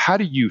 how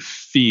do you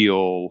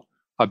feel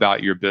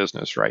about your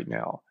business right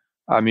now?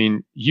 I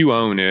mean, you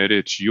own it;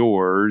 it's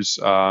yours.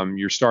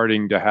 You're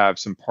starting to have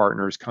some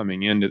partners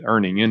earning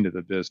into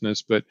the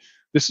business, but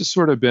this has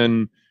sort of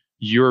been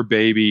your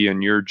baby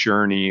and your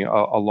journey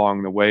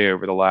along the way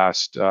over the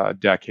last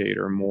decade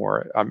or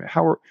more. I mean,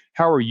 how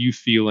are you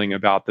feeling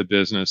about the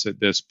business at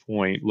this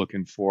point,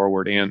 looking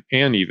forward and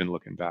even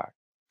looking back?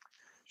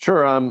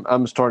 Sure,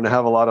 I'm starting to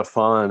have a lot of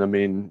fun. I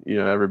mean, you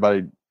know,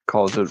 everybody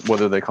calls it,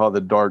 whether they call it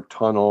the dark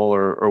tunnel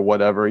or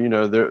whatever. You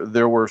know,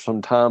 there were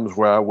some times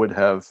where I would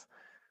have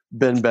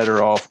been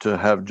better off to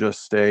have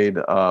just stayed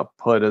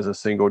put as a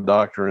single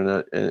doctor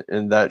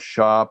in that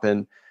shop.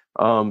 And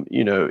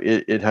you know,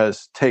 it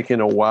has taken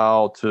a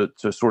while to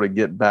sort of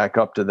get back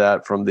up to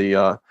that from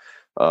the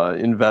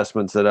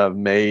investments that I've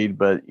made.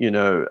 But you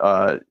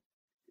know,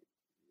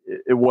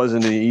 it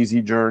wasn't an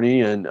easy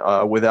journey and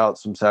without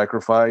some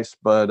sacrifice.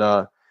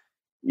 But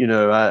you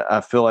know,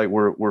 I feel like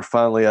we're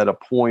finally at a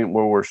point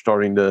where we're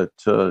starting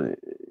to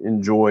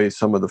enjoy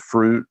some of the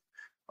fruit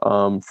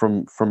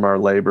from our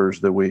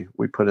labors that we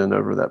put in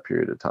over that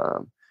period of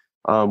time.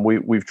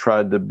 We've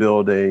tried to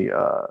build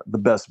the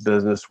best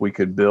business we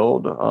could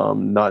build,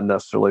 not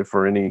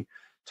necessarily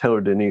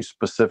tailored to any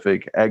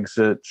specific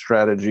exit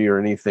strategy or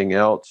anything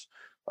else.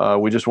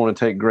 We just want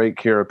to take great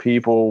care of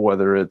people,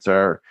 whether it's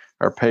our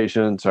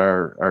patients,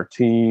 our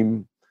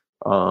team,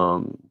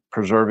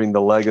 preserving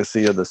the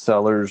legacy of the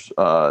sellers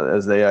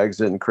as they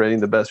exit, and creating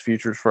the best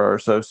futures for our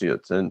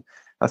associates. And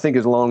I think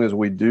as long as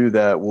we do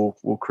that,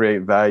 we'll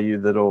create value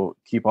that'll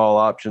keep all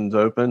options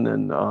open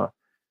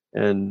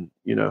and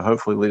you know,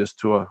 hopefully lead us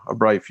to a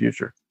bright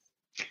future.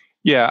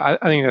 Yeah,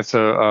 I think that's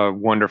a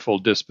wonderful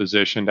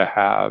disposition to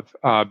have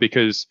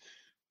because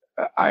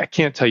I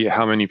can't tell you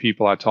how many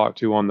people I talk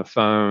to on the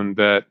phone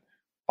that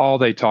all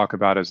they talk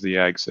about is the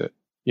exit,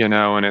 you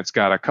know, and it's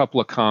got a couple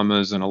of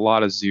commas and a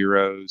lot of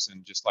zeros,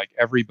 and just like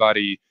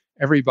everybody's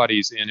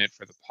in it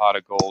for the pot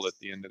of gold at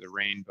the end of the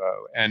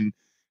rainbow. And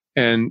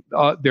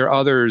there are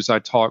others I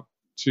talk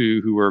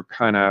to who are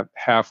kind of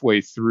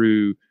halfway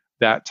through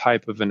that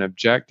type of an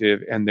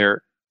objective, and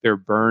they're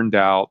burned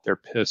out, they're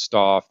pissed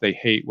off, they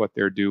hate what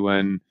they're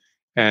doing,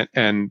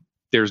 and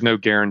there's no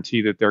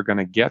guarantee that they're going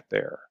to get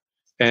there.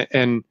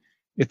 And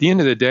at the end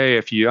of the day,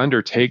 if you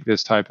undertake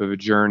this type of a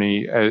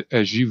journey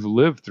as you've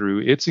lived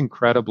through, it's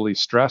incredibly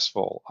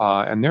stressful,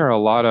 and there are a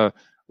lot of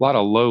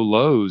low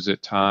lows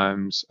at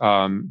times.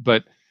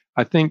 But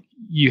I think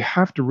you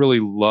have to really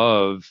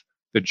love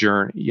the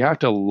journey. You have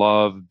to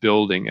love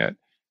building it,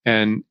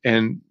 and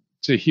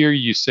to hear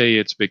you say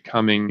it's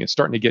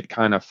starting to get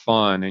kind of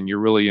fun and you're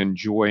really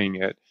enjoying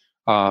it,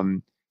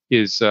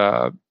 is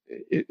I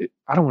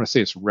don't want to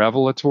say it's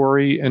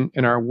revelatory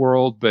in our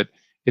world, but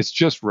it's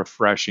just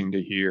refreshing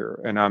to hear.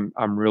 And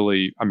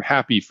I'm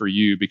happy for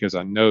you because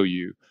I know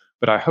you,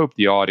 but I hope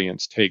the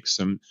audience takes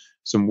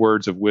some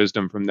words of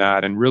wisdom from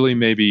that and really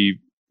maybe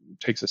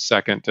takes a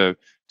second to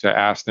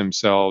ask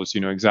themselves,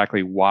 you know,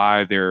 exactly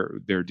why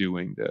they're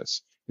doing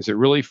this. Is it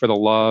really for the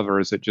love, or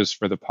is it just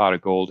for the pot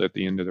of gold at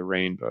the end of the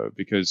rainbow?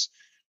 Because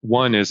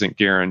one isn't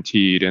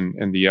guaranteed,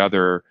 and the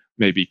other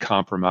may be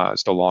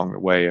compromised along the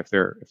way if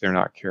they're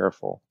not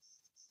careful.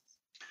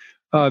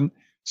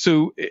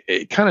 So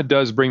it kind of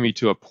does bring me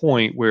to a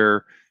point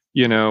where,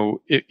 you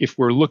know, if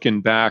we're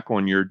looking back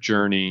on your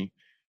journey,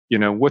 you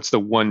know, what's the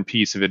one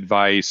piece of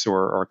advice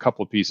or a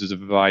couple of pieces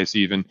of advice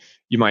even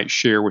you might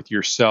share with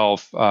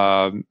yourself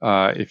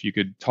if you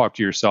could talk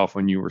to yourself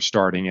when you were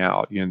starting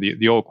out? You know,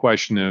 the old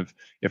question of,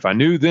 if I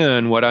knew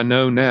then what I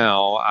know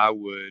now, I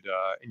would,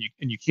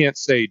 and you can't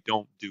say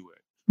don't do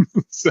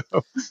it. So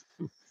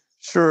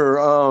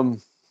Sure.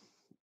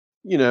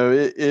 You know,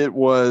 it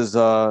was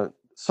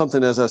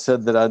something, as I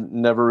said, that I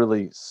never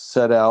really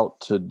set out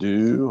to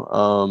do.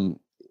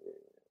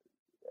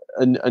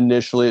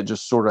 Initially, it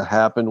just sort of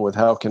happened with,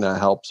 how can I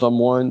help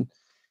someone?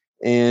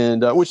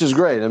 And which is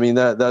great. I mean,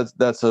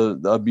 that's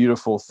a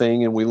beautiful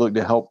thing. And we look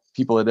to help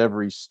people at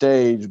every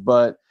stage.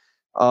 But,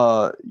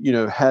 you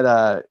know, had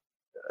I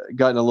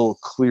gotten a little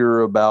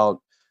clearer about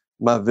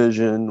my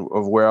vision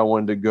of where I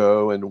wanted to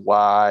go and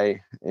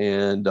why,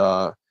 and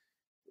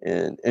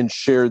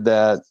shared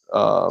that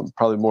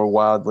probably more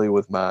widely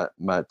with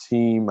my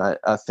team, I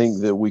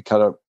think that we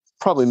kind of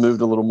probably moved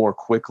a little more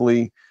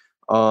quickly.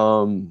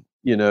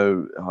 You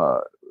know,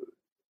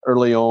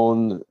 early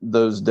on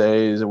those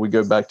days, and we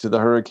go back to the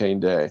hurricane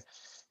day,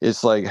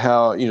 it's like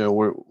how,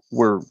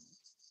 we're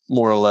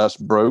more or less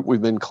broke.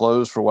 We've been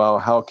closed for a while.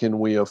 How can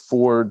we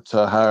afford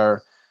to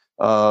hire,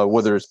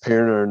 whether it's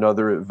parent or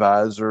another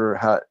advisor?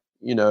 How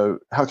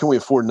can we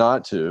afford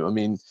not to? I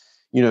mean,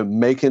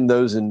 making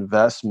those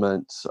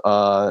investments,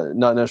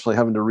 not necessarily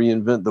having to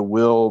reinvent the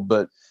wheel,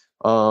 but,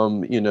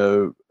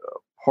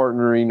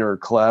 partnering or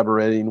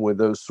collaborating with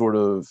those sort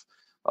of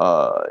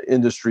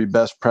industry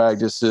best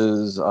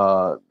practices,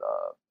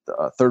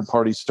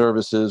 third-party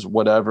services,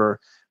 whatever,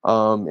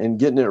 and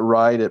getting it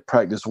right at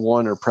practice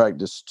 1 or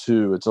practice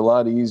 2. It's a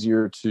lot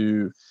easier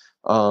to,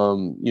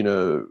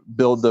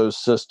 build those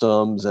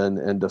systems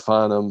and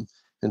define them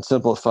and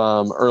simplify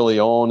them early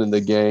on in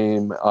the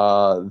game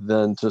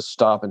than to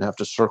stop and have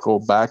to circle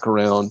back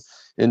around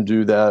and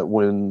do that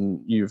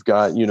when you've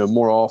got,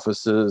 more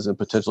offices and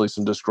potentially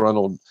some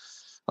disgruntled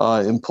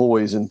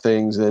employees and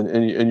things,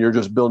 and you're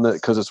just building it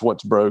because it's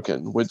what's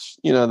broken, which,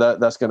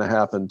 that's going to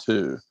happen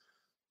too.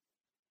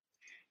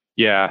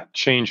 Yeah,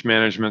 change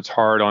management's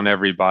hard on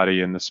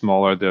everybody, and the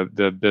smaller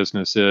the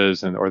business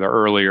is, or the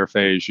earlier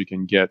phase you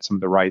can get some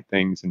of the right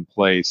things in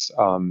place,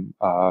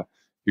 you're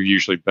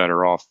usually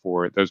better off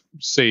for it. Those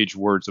sage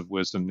words of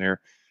wisdom there.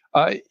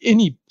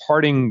 Any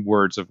parting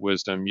words of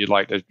wisdom you'd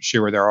like to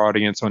share with our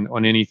audience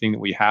on anything that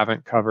we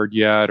haven't covered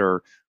yet,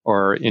 or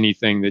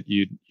anything that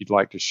you'd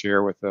like to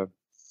share with the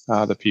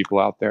people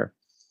out there?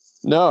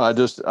 No, I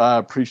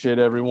appreciate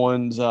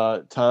everyone's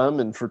time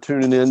and for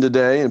tuning in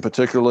today, and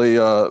particularly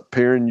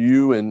Perrin,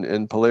 you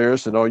and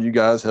Polaris and all you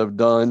guys have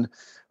done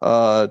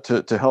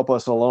to help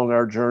us along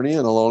our journey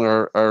and along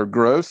our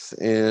growth,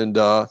 and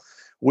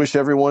wish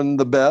everyone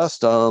the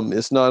best.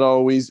 It's not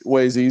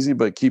always easy,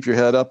 but keep your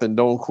head up and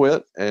don't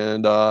quit.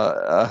 And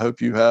I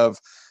hope you have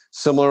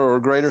similar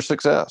or greater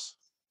success.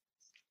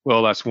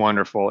 Well, that's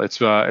wonderful. It's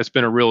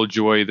been a real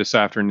joy this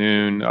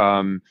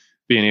afternoon.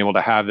 Being able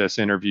to have this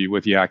interview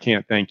with you. I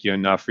can't thank you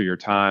enough for your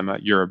time.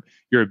 You're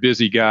a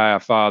busy guy, a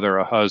father,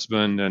 a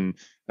husband, and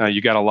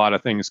you got a lot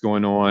of things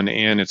going on,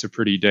 and it's a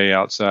pretty day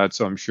outside,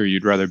 so I'm sure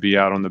you'd rather be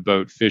out on the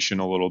boat fishing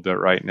a little bit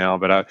right now.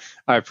 But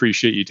I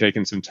appreciate you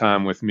taking some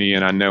time with me,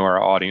 and I know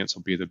our audience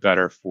will be the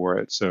better for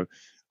it. So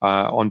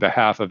on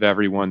behalf of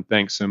everyone,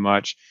 thanks so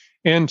much.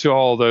 And to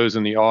all those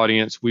in the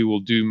audience, we will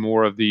do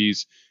more of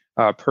these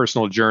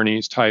personal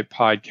journeys type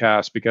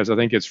podcasts, because I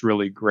think it's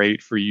really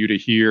great for you to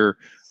hear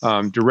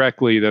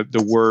directly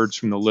the words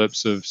from the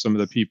lips of some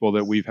of the people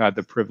that we've had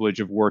the privilege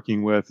of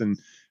working with, and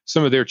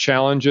some of their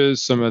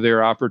challenges, some of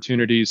their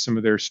opportunities, some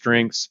of their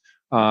strengths,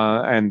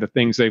 and the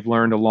things they've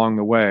learned along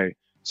the way.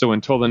 So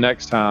until the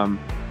next time,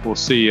 we'll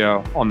see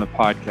you on the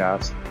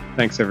podcast.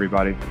 Thanks,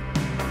 everybody.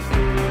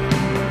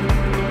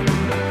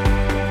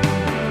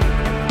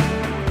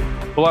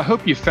 Well, I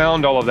hope you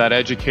found all of that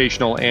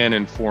educational and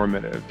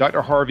informative.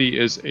 Dr. Harvey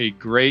is a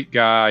great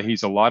guy.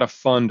 He's a lot of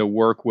fun to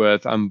work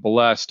with. I'm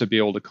blessed to be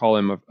able to call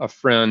him a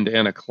friend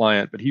and a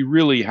client, but he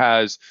really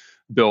has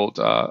built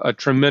a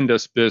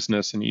tremendous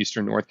business in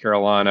Eastern North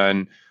Carolina.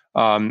 And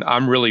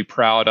I'm really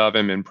proud of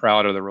him and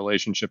proud of the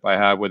relationship I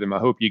have with him. I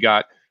hope you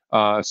got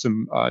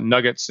some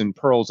nuggets and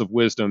pearls of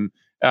wisdom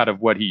out of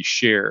what he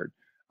shared.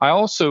 I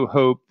also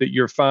hope that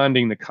you're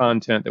finding the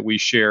content that we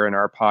share in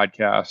our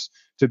podcast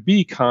to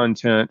be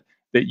content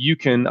that you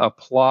can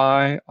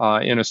apply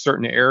in a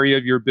certain area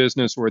of your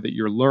business, or that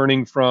you're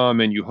learning from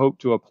and you hope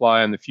to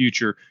apply in the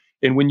future.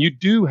 And when you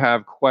do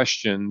have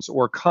questions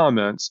or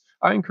comments,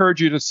 I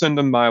encourage you to send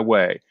them my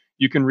way.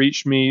 You can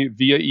reach me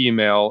via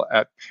email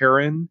at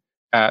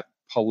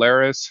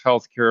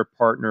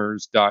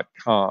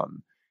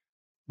perrin@polarishealthcarepartners.com.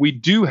 We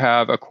do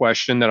have a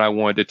question that I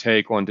wanted to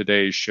take on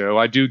today's show.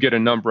 I do get a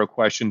number of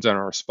questions and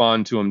I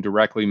respond to them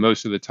directly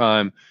most of the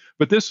time.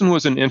 But this one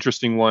was an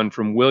interesting one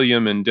from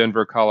William in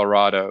Denver,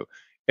 Colorado.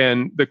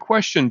 And the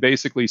question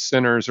basically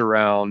centers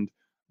around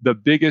the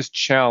biggest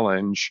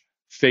challenge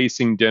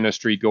facing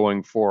dentistry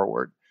going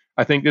forward.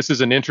 I think this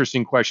is an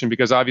interesting question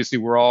because obviously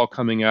we're all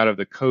coming out of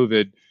the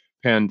COVID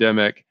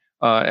pandemic,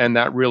 and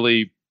that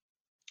really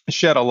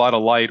shed a lot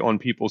of light on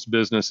people's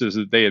businesses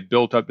that they had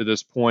built up to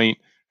this point,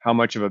 how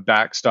much of a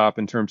backstop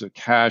in terms of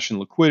cash and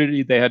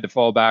liquidity they had to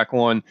fall back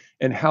on,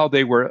 and how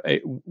they were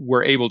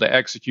able to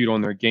execute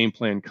on their game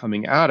plan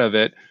coming out of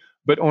it.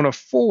 But on a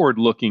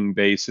forward-looking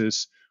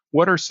basis,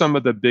 what are some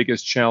of the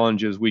biggest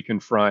challenges we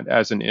confront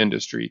as an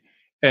industry?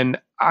 And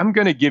I'm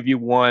going to give you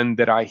one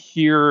that I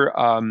hear,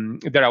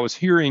 that I was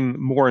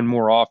hearing more and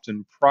more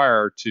often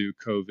prior to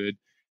COVID,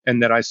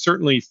 and that I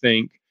certainly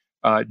think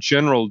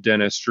general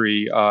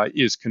dentistry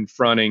is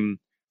confronting,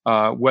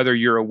 whether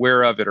you're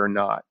aware of it or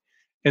not.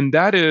 And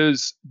that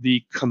is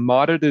the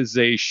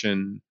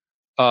commoditization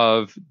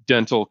of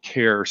dental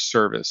care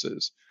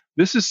services.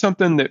 This is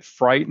something that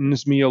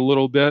frightens me a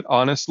little bit,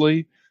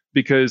 honestly,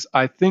 because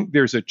I think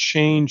there's a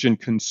change in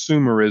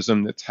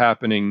consumerism that's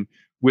happening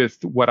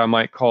with what I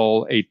might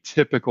call a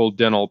typical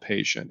dental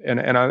patient. And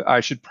I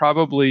should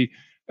probably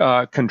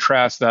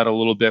contrast that a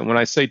little bit. When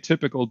I say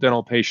typical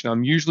dental patient,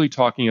 I'm usually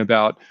talking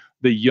about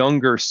the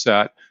younger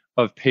set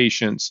of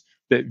patients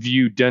that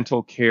view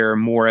dental care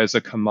more as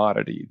a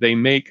commodity. They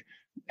make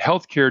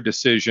healthcare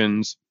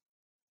decisions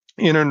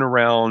in and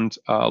around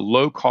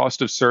low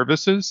cost of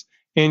services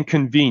and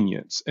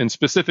convenience. And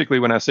specifically,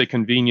 when I say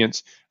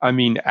convenience, I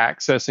mean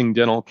accessing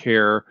dental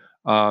care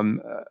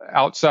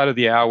outside of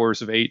the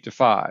hours of 8 to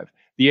 5.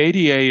 The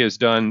ADA has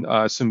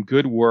done some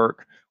good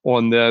work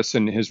on this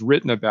and has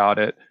written about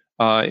it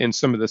in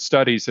some of the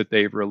studies that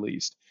they've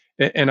released.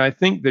 And I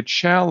think the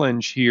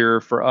challenge here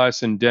for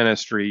us in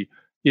dentistry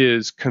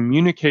is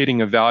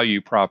communicating a value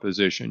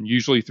proposition,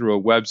 usually through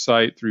a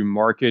website, through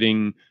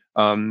marketing,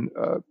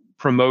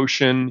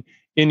 promotion,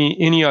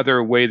 any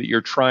other way that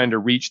you're trying to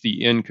reach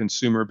the end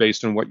consumer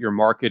based on what your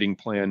marketing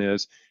plan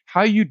is,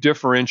 how you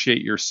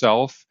differentiate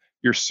yourself,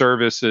 your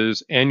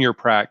services, and your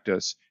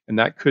practice, and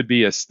that could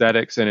be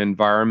aesthetics and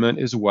environment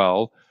as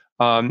well,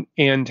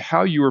 and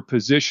how you are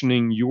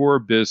positioning your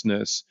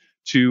business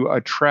to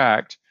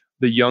attract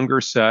the younger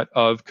set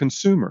of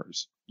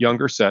consumers,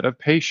 younger set of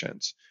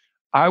patients.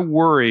 I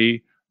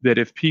worry that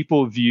if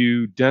people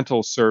view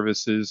dental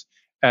services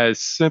as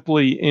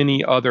simply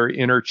any other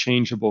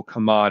interchangeable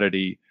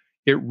commodity,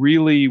 it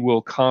really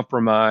will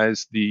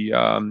compromise the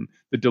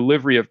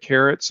delivery of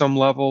care at some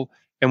level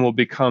and will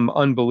become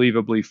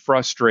unbelievably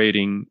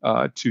frustrating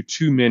to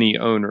too many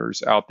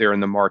owners out there in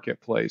the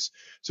marketplace.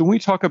 So when we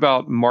talk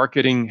about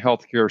marketing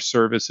healthcare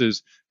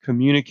services,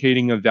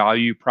 communicating a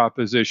value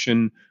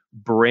proposition,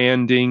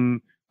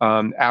 branding,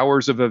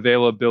 hours of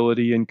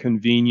availability and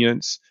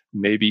convenience,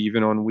 maybe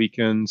even on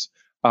weekends,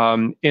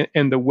 and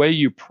the way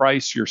you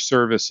price your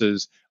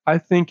services, I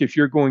think if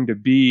you're going to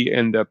be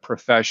in the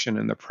profession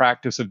and the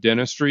practice of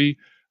dentistry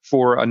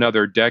for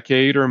another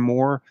decade or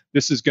more,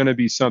 this is going to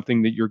be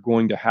something that you're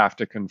going to have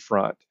to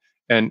confront.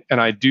 And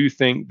I do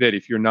think that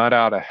if you're not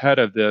out ahead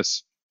of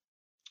this,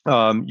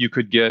 you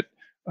could get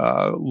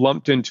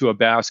lumped into a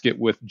basket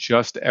with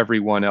just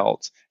everyone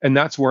else. And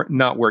that's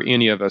not where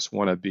any of us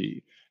want to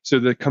be. So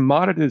the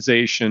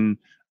commoditization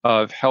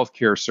of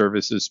healthcare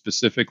services,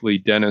 specifically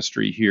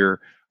dentistry here,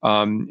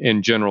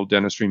 and general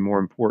dentistry more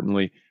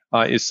importantly,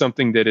 is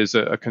something that is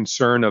a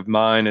concern of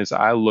mine as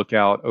I look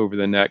out over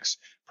the next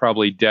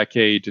probably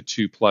decade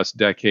to 2+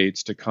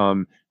 decades to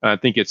come. And I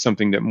think it's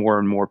something that more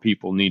and more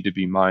people need to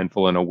be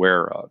mindful and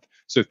aware of.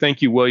 So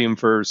thank you, William,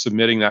 for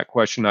submitting that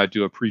question. I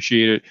do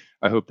appreciate it.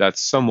 I hope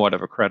that's somewhat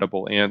of a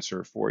credible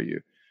answer for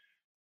you.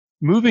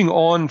 Moving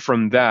on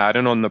from that,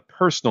 and on the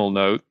personal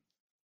note,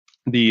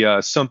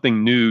 the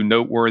something new,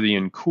 noteworthy,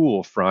 and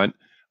cool front,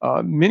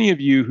 many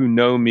of you who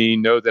know me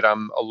know that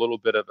I'm a little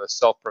bit of a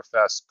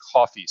self-professed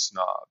coffee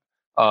snob.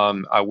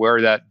 I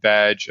wear that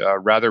badge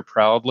rather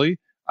proudly.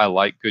 I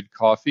like good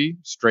coffee,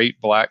 straight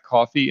black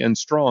coffee, and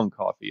strong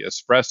coffee,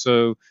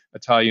 espresso,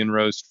 Italian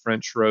roast,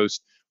 French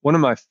roast. One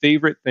of my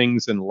favorite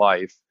things in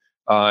life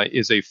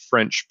is a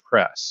French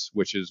press,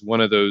 which is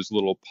one of those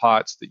little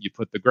pots that you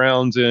put the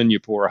grounds in, you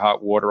pour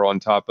hot water on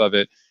top of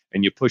it,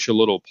 and you push a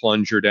little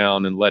plunger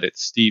down and let it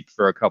steep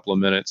for a couple of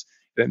minutes.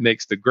 That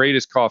makes the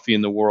greatest coffee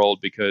in the world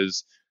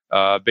because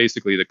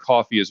basically the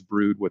coffee is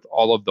brewed with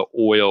all of the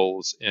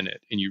oils in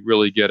it, and you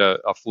really get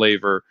a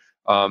flavor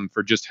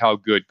for just how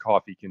good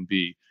coffee can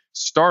be.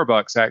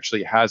 Starbucks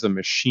actually has a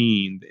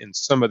machine in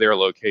some of their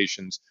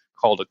locations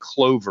called a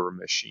Clover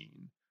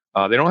machine.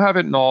 They don't have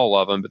it in all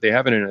of them, but they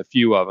have it in a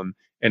few of them.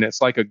 And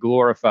it's like a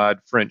glorified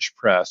French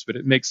press, but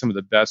it makes some of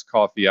the best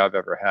coffee I've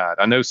ever had.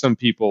 I know some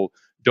people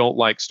don't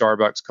like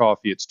Starbucks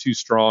coffee. It's too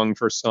strong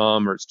for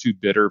some, or it's too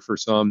bitter for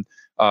some.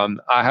 I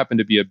happen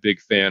to be a big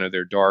fan of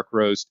their dark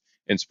roast,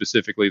 and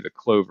specifically the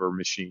Clover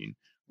machine.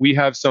 We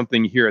have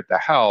something here at the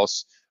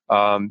house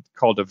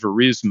called a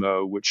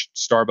Verismo, which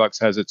Starbucks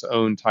has its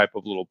own type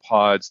of little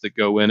pods that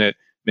go in it,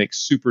 makes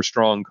super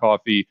strong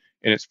coffee.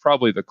 And it's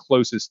probably the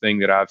closest thing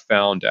that I've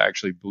found to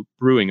actually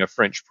brewing a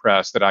French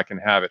press that I can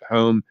have at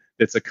home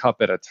that's a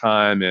cup at a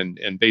time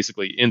and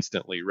basically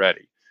instantly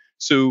ready.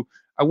 So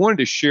I wanted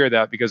to share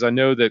that because I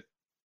know that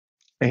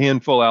a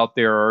handful out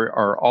there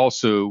are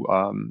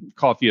also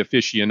coffee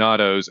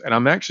aficionados. And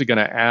I'm actually going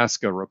to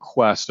ask a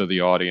request of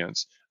the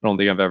audience. I don't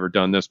think I've ever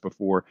done this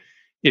before.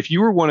 If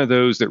you are one of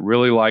those that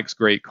really likes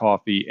great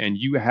coffee and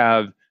you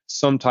have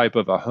some type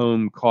of a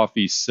home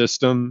coffee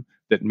system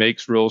that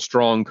makes real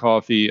strong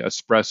coffee,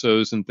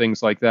 espressos and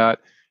things like that,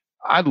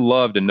 I'd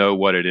love to know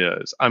what it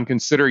is. I'm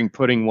considering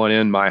putting one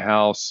in my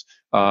house.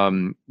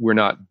 We're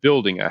not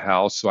building a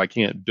house, so I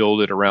can't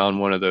build it around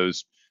one of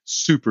those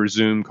super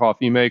Zoom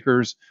coffee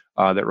makers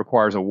that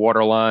requires a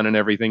water line and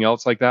everything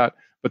else like that.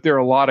 But there are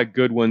a lot of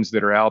good ones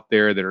that are out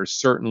there that are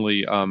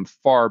certainly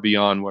far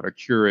beyond what a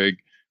Keurig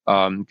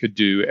could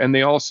do. And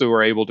they also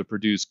are able to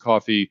produce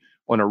coffee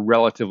on a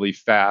relatively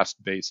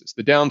fast basis.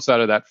 The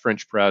downside of that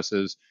French press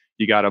is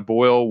you got to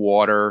boil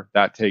water.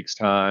 That takes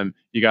time.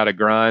 You got to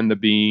grind the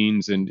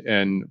beans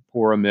and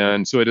pour them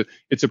in. So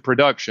it's a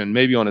production.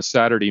 Maybe on a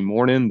Saturday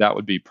morning, that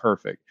would be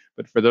perfect.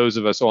 But for those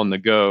of us on the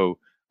go,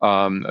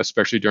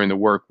 especially during the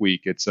work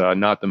week, it's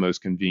not the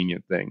most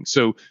convenient thing.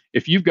 So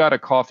if you've got a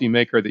coffee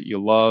maker that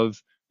you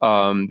love,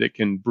 that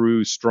can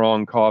brew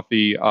strong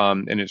coffee,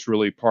 and it's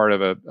really part of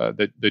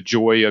the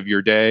joy of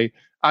your day,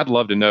 I'd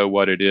love to know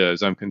what it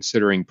is. I'm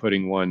considering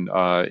putting one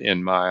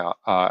in my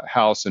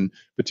house and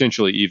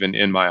potentially even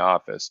in my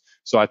office.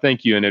 So I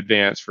thank you in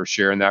advance for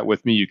sharing that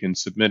with me. You can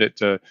submit it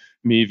to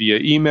me via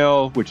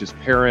email, which is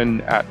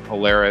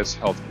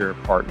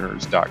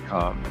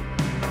perrin@polarishealthcarepartners.com.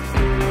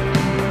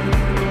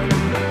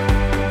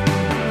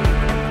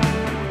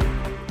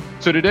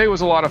 So today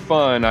was a lot of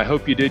fun. I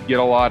hope you did get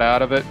a lot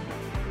out of it.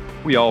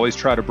 We always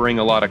try to bring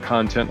a lot of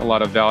content, a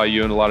lot of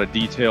value, and a lot of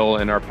detail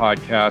in our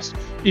podcast.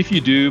 If you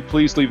do,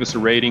 please leave us a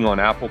rating on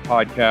Apple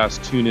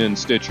Podcasts, TuneIn,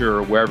 Stitcher,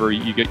 or wherever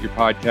you get your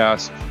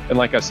podcasts. And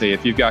like I say,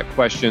 if you've got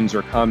questions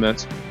or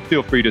comments,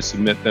 feel free to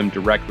submit them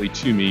directly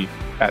to me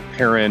at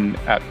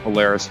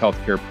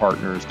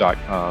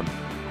perrin@polarishealthcarepartners.com.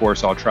 Of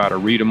course, I'll try to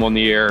read them on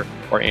the air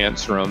or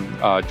answer them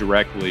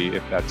directly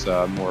if that's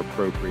more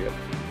appropriate.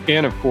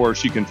 And of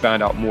course, you can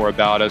find out more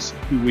about us,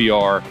 who we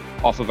are,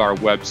 off of our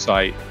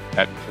website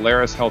at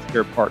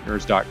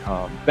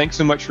polarishealthcarepartners.com. Thanks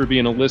so much for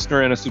being a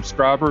listener and a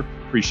subscriber.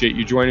 Appreciate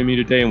you joining me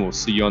today, and we'll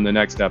see you on the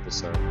next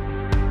episode.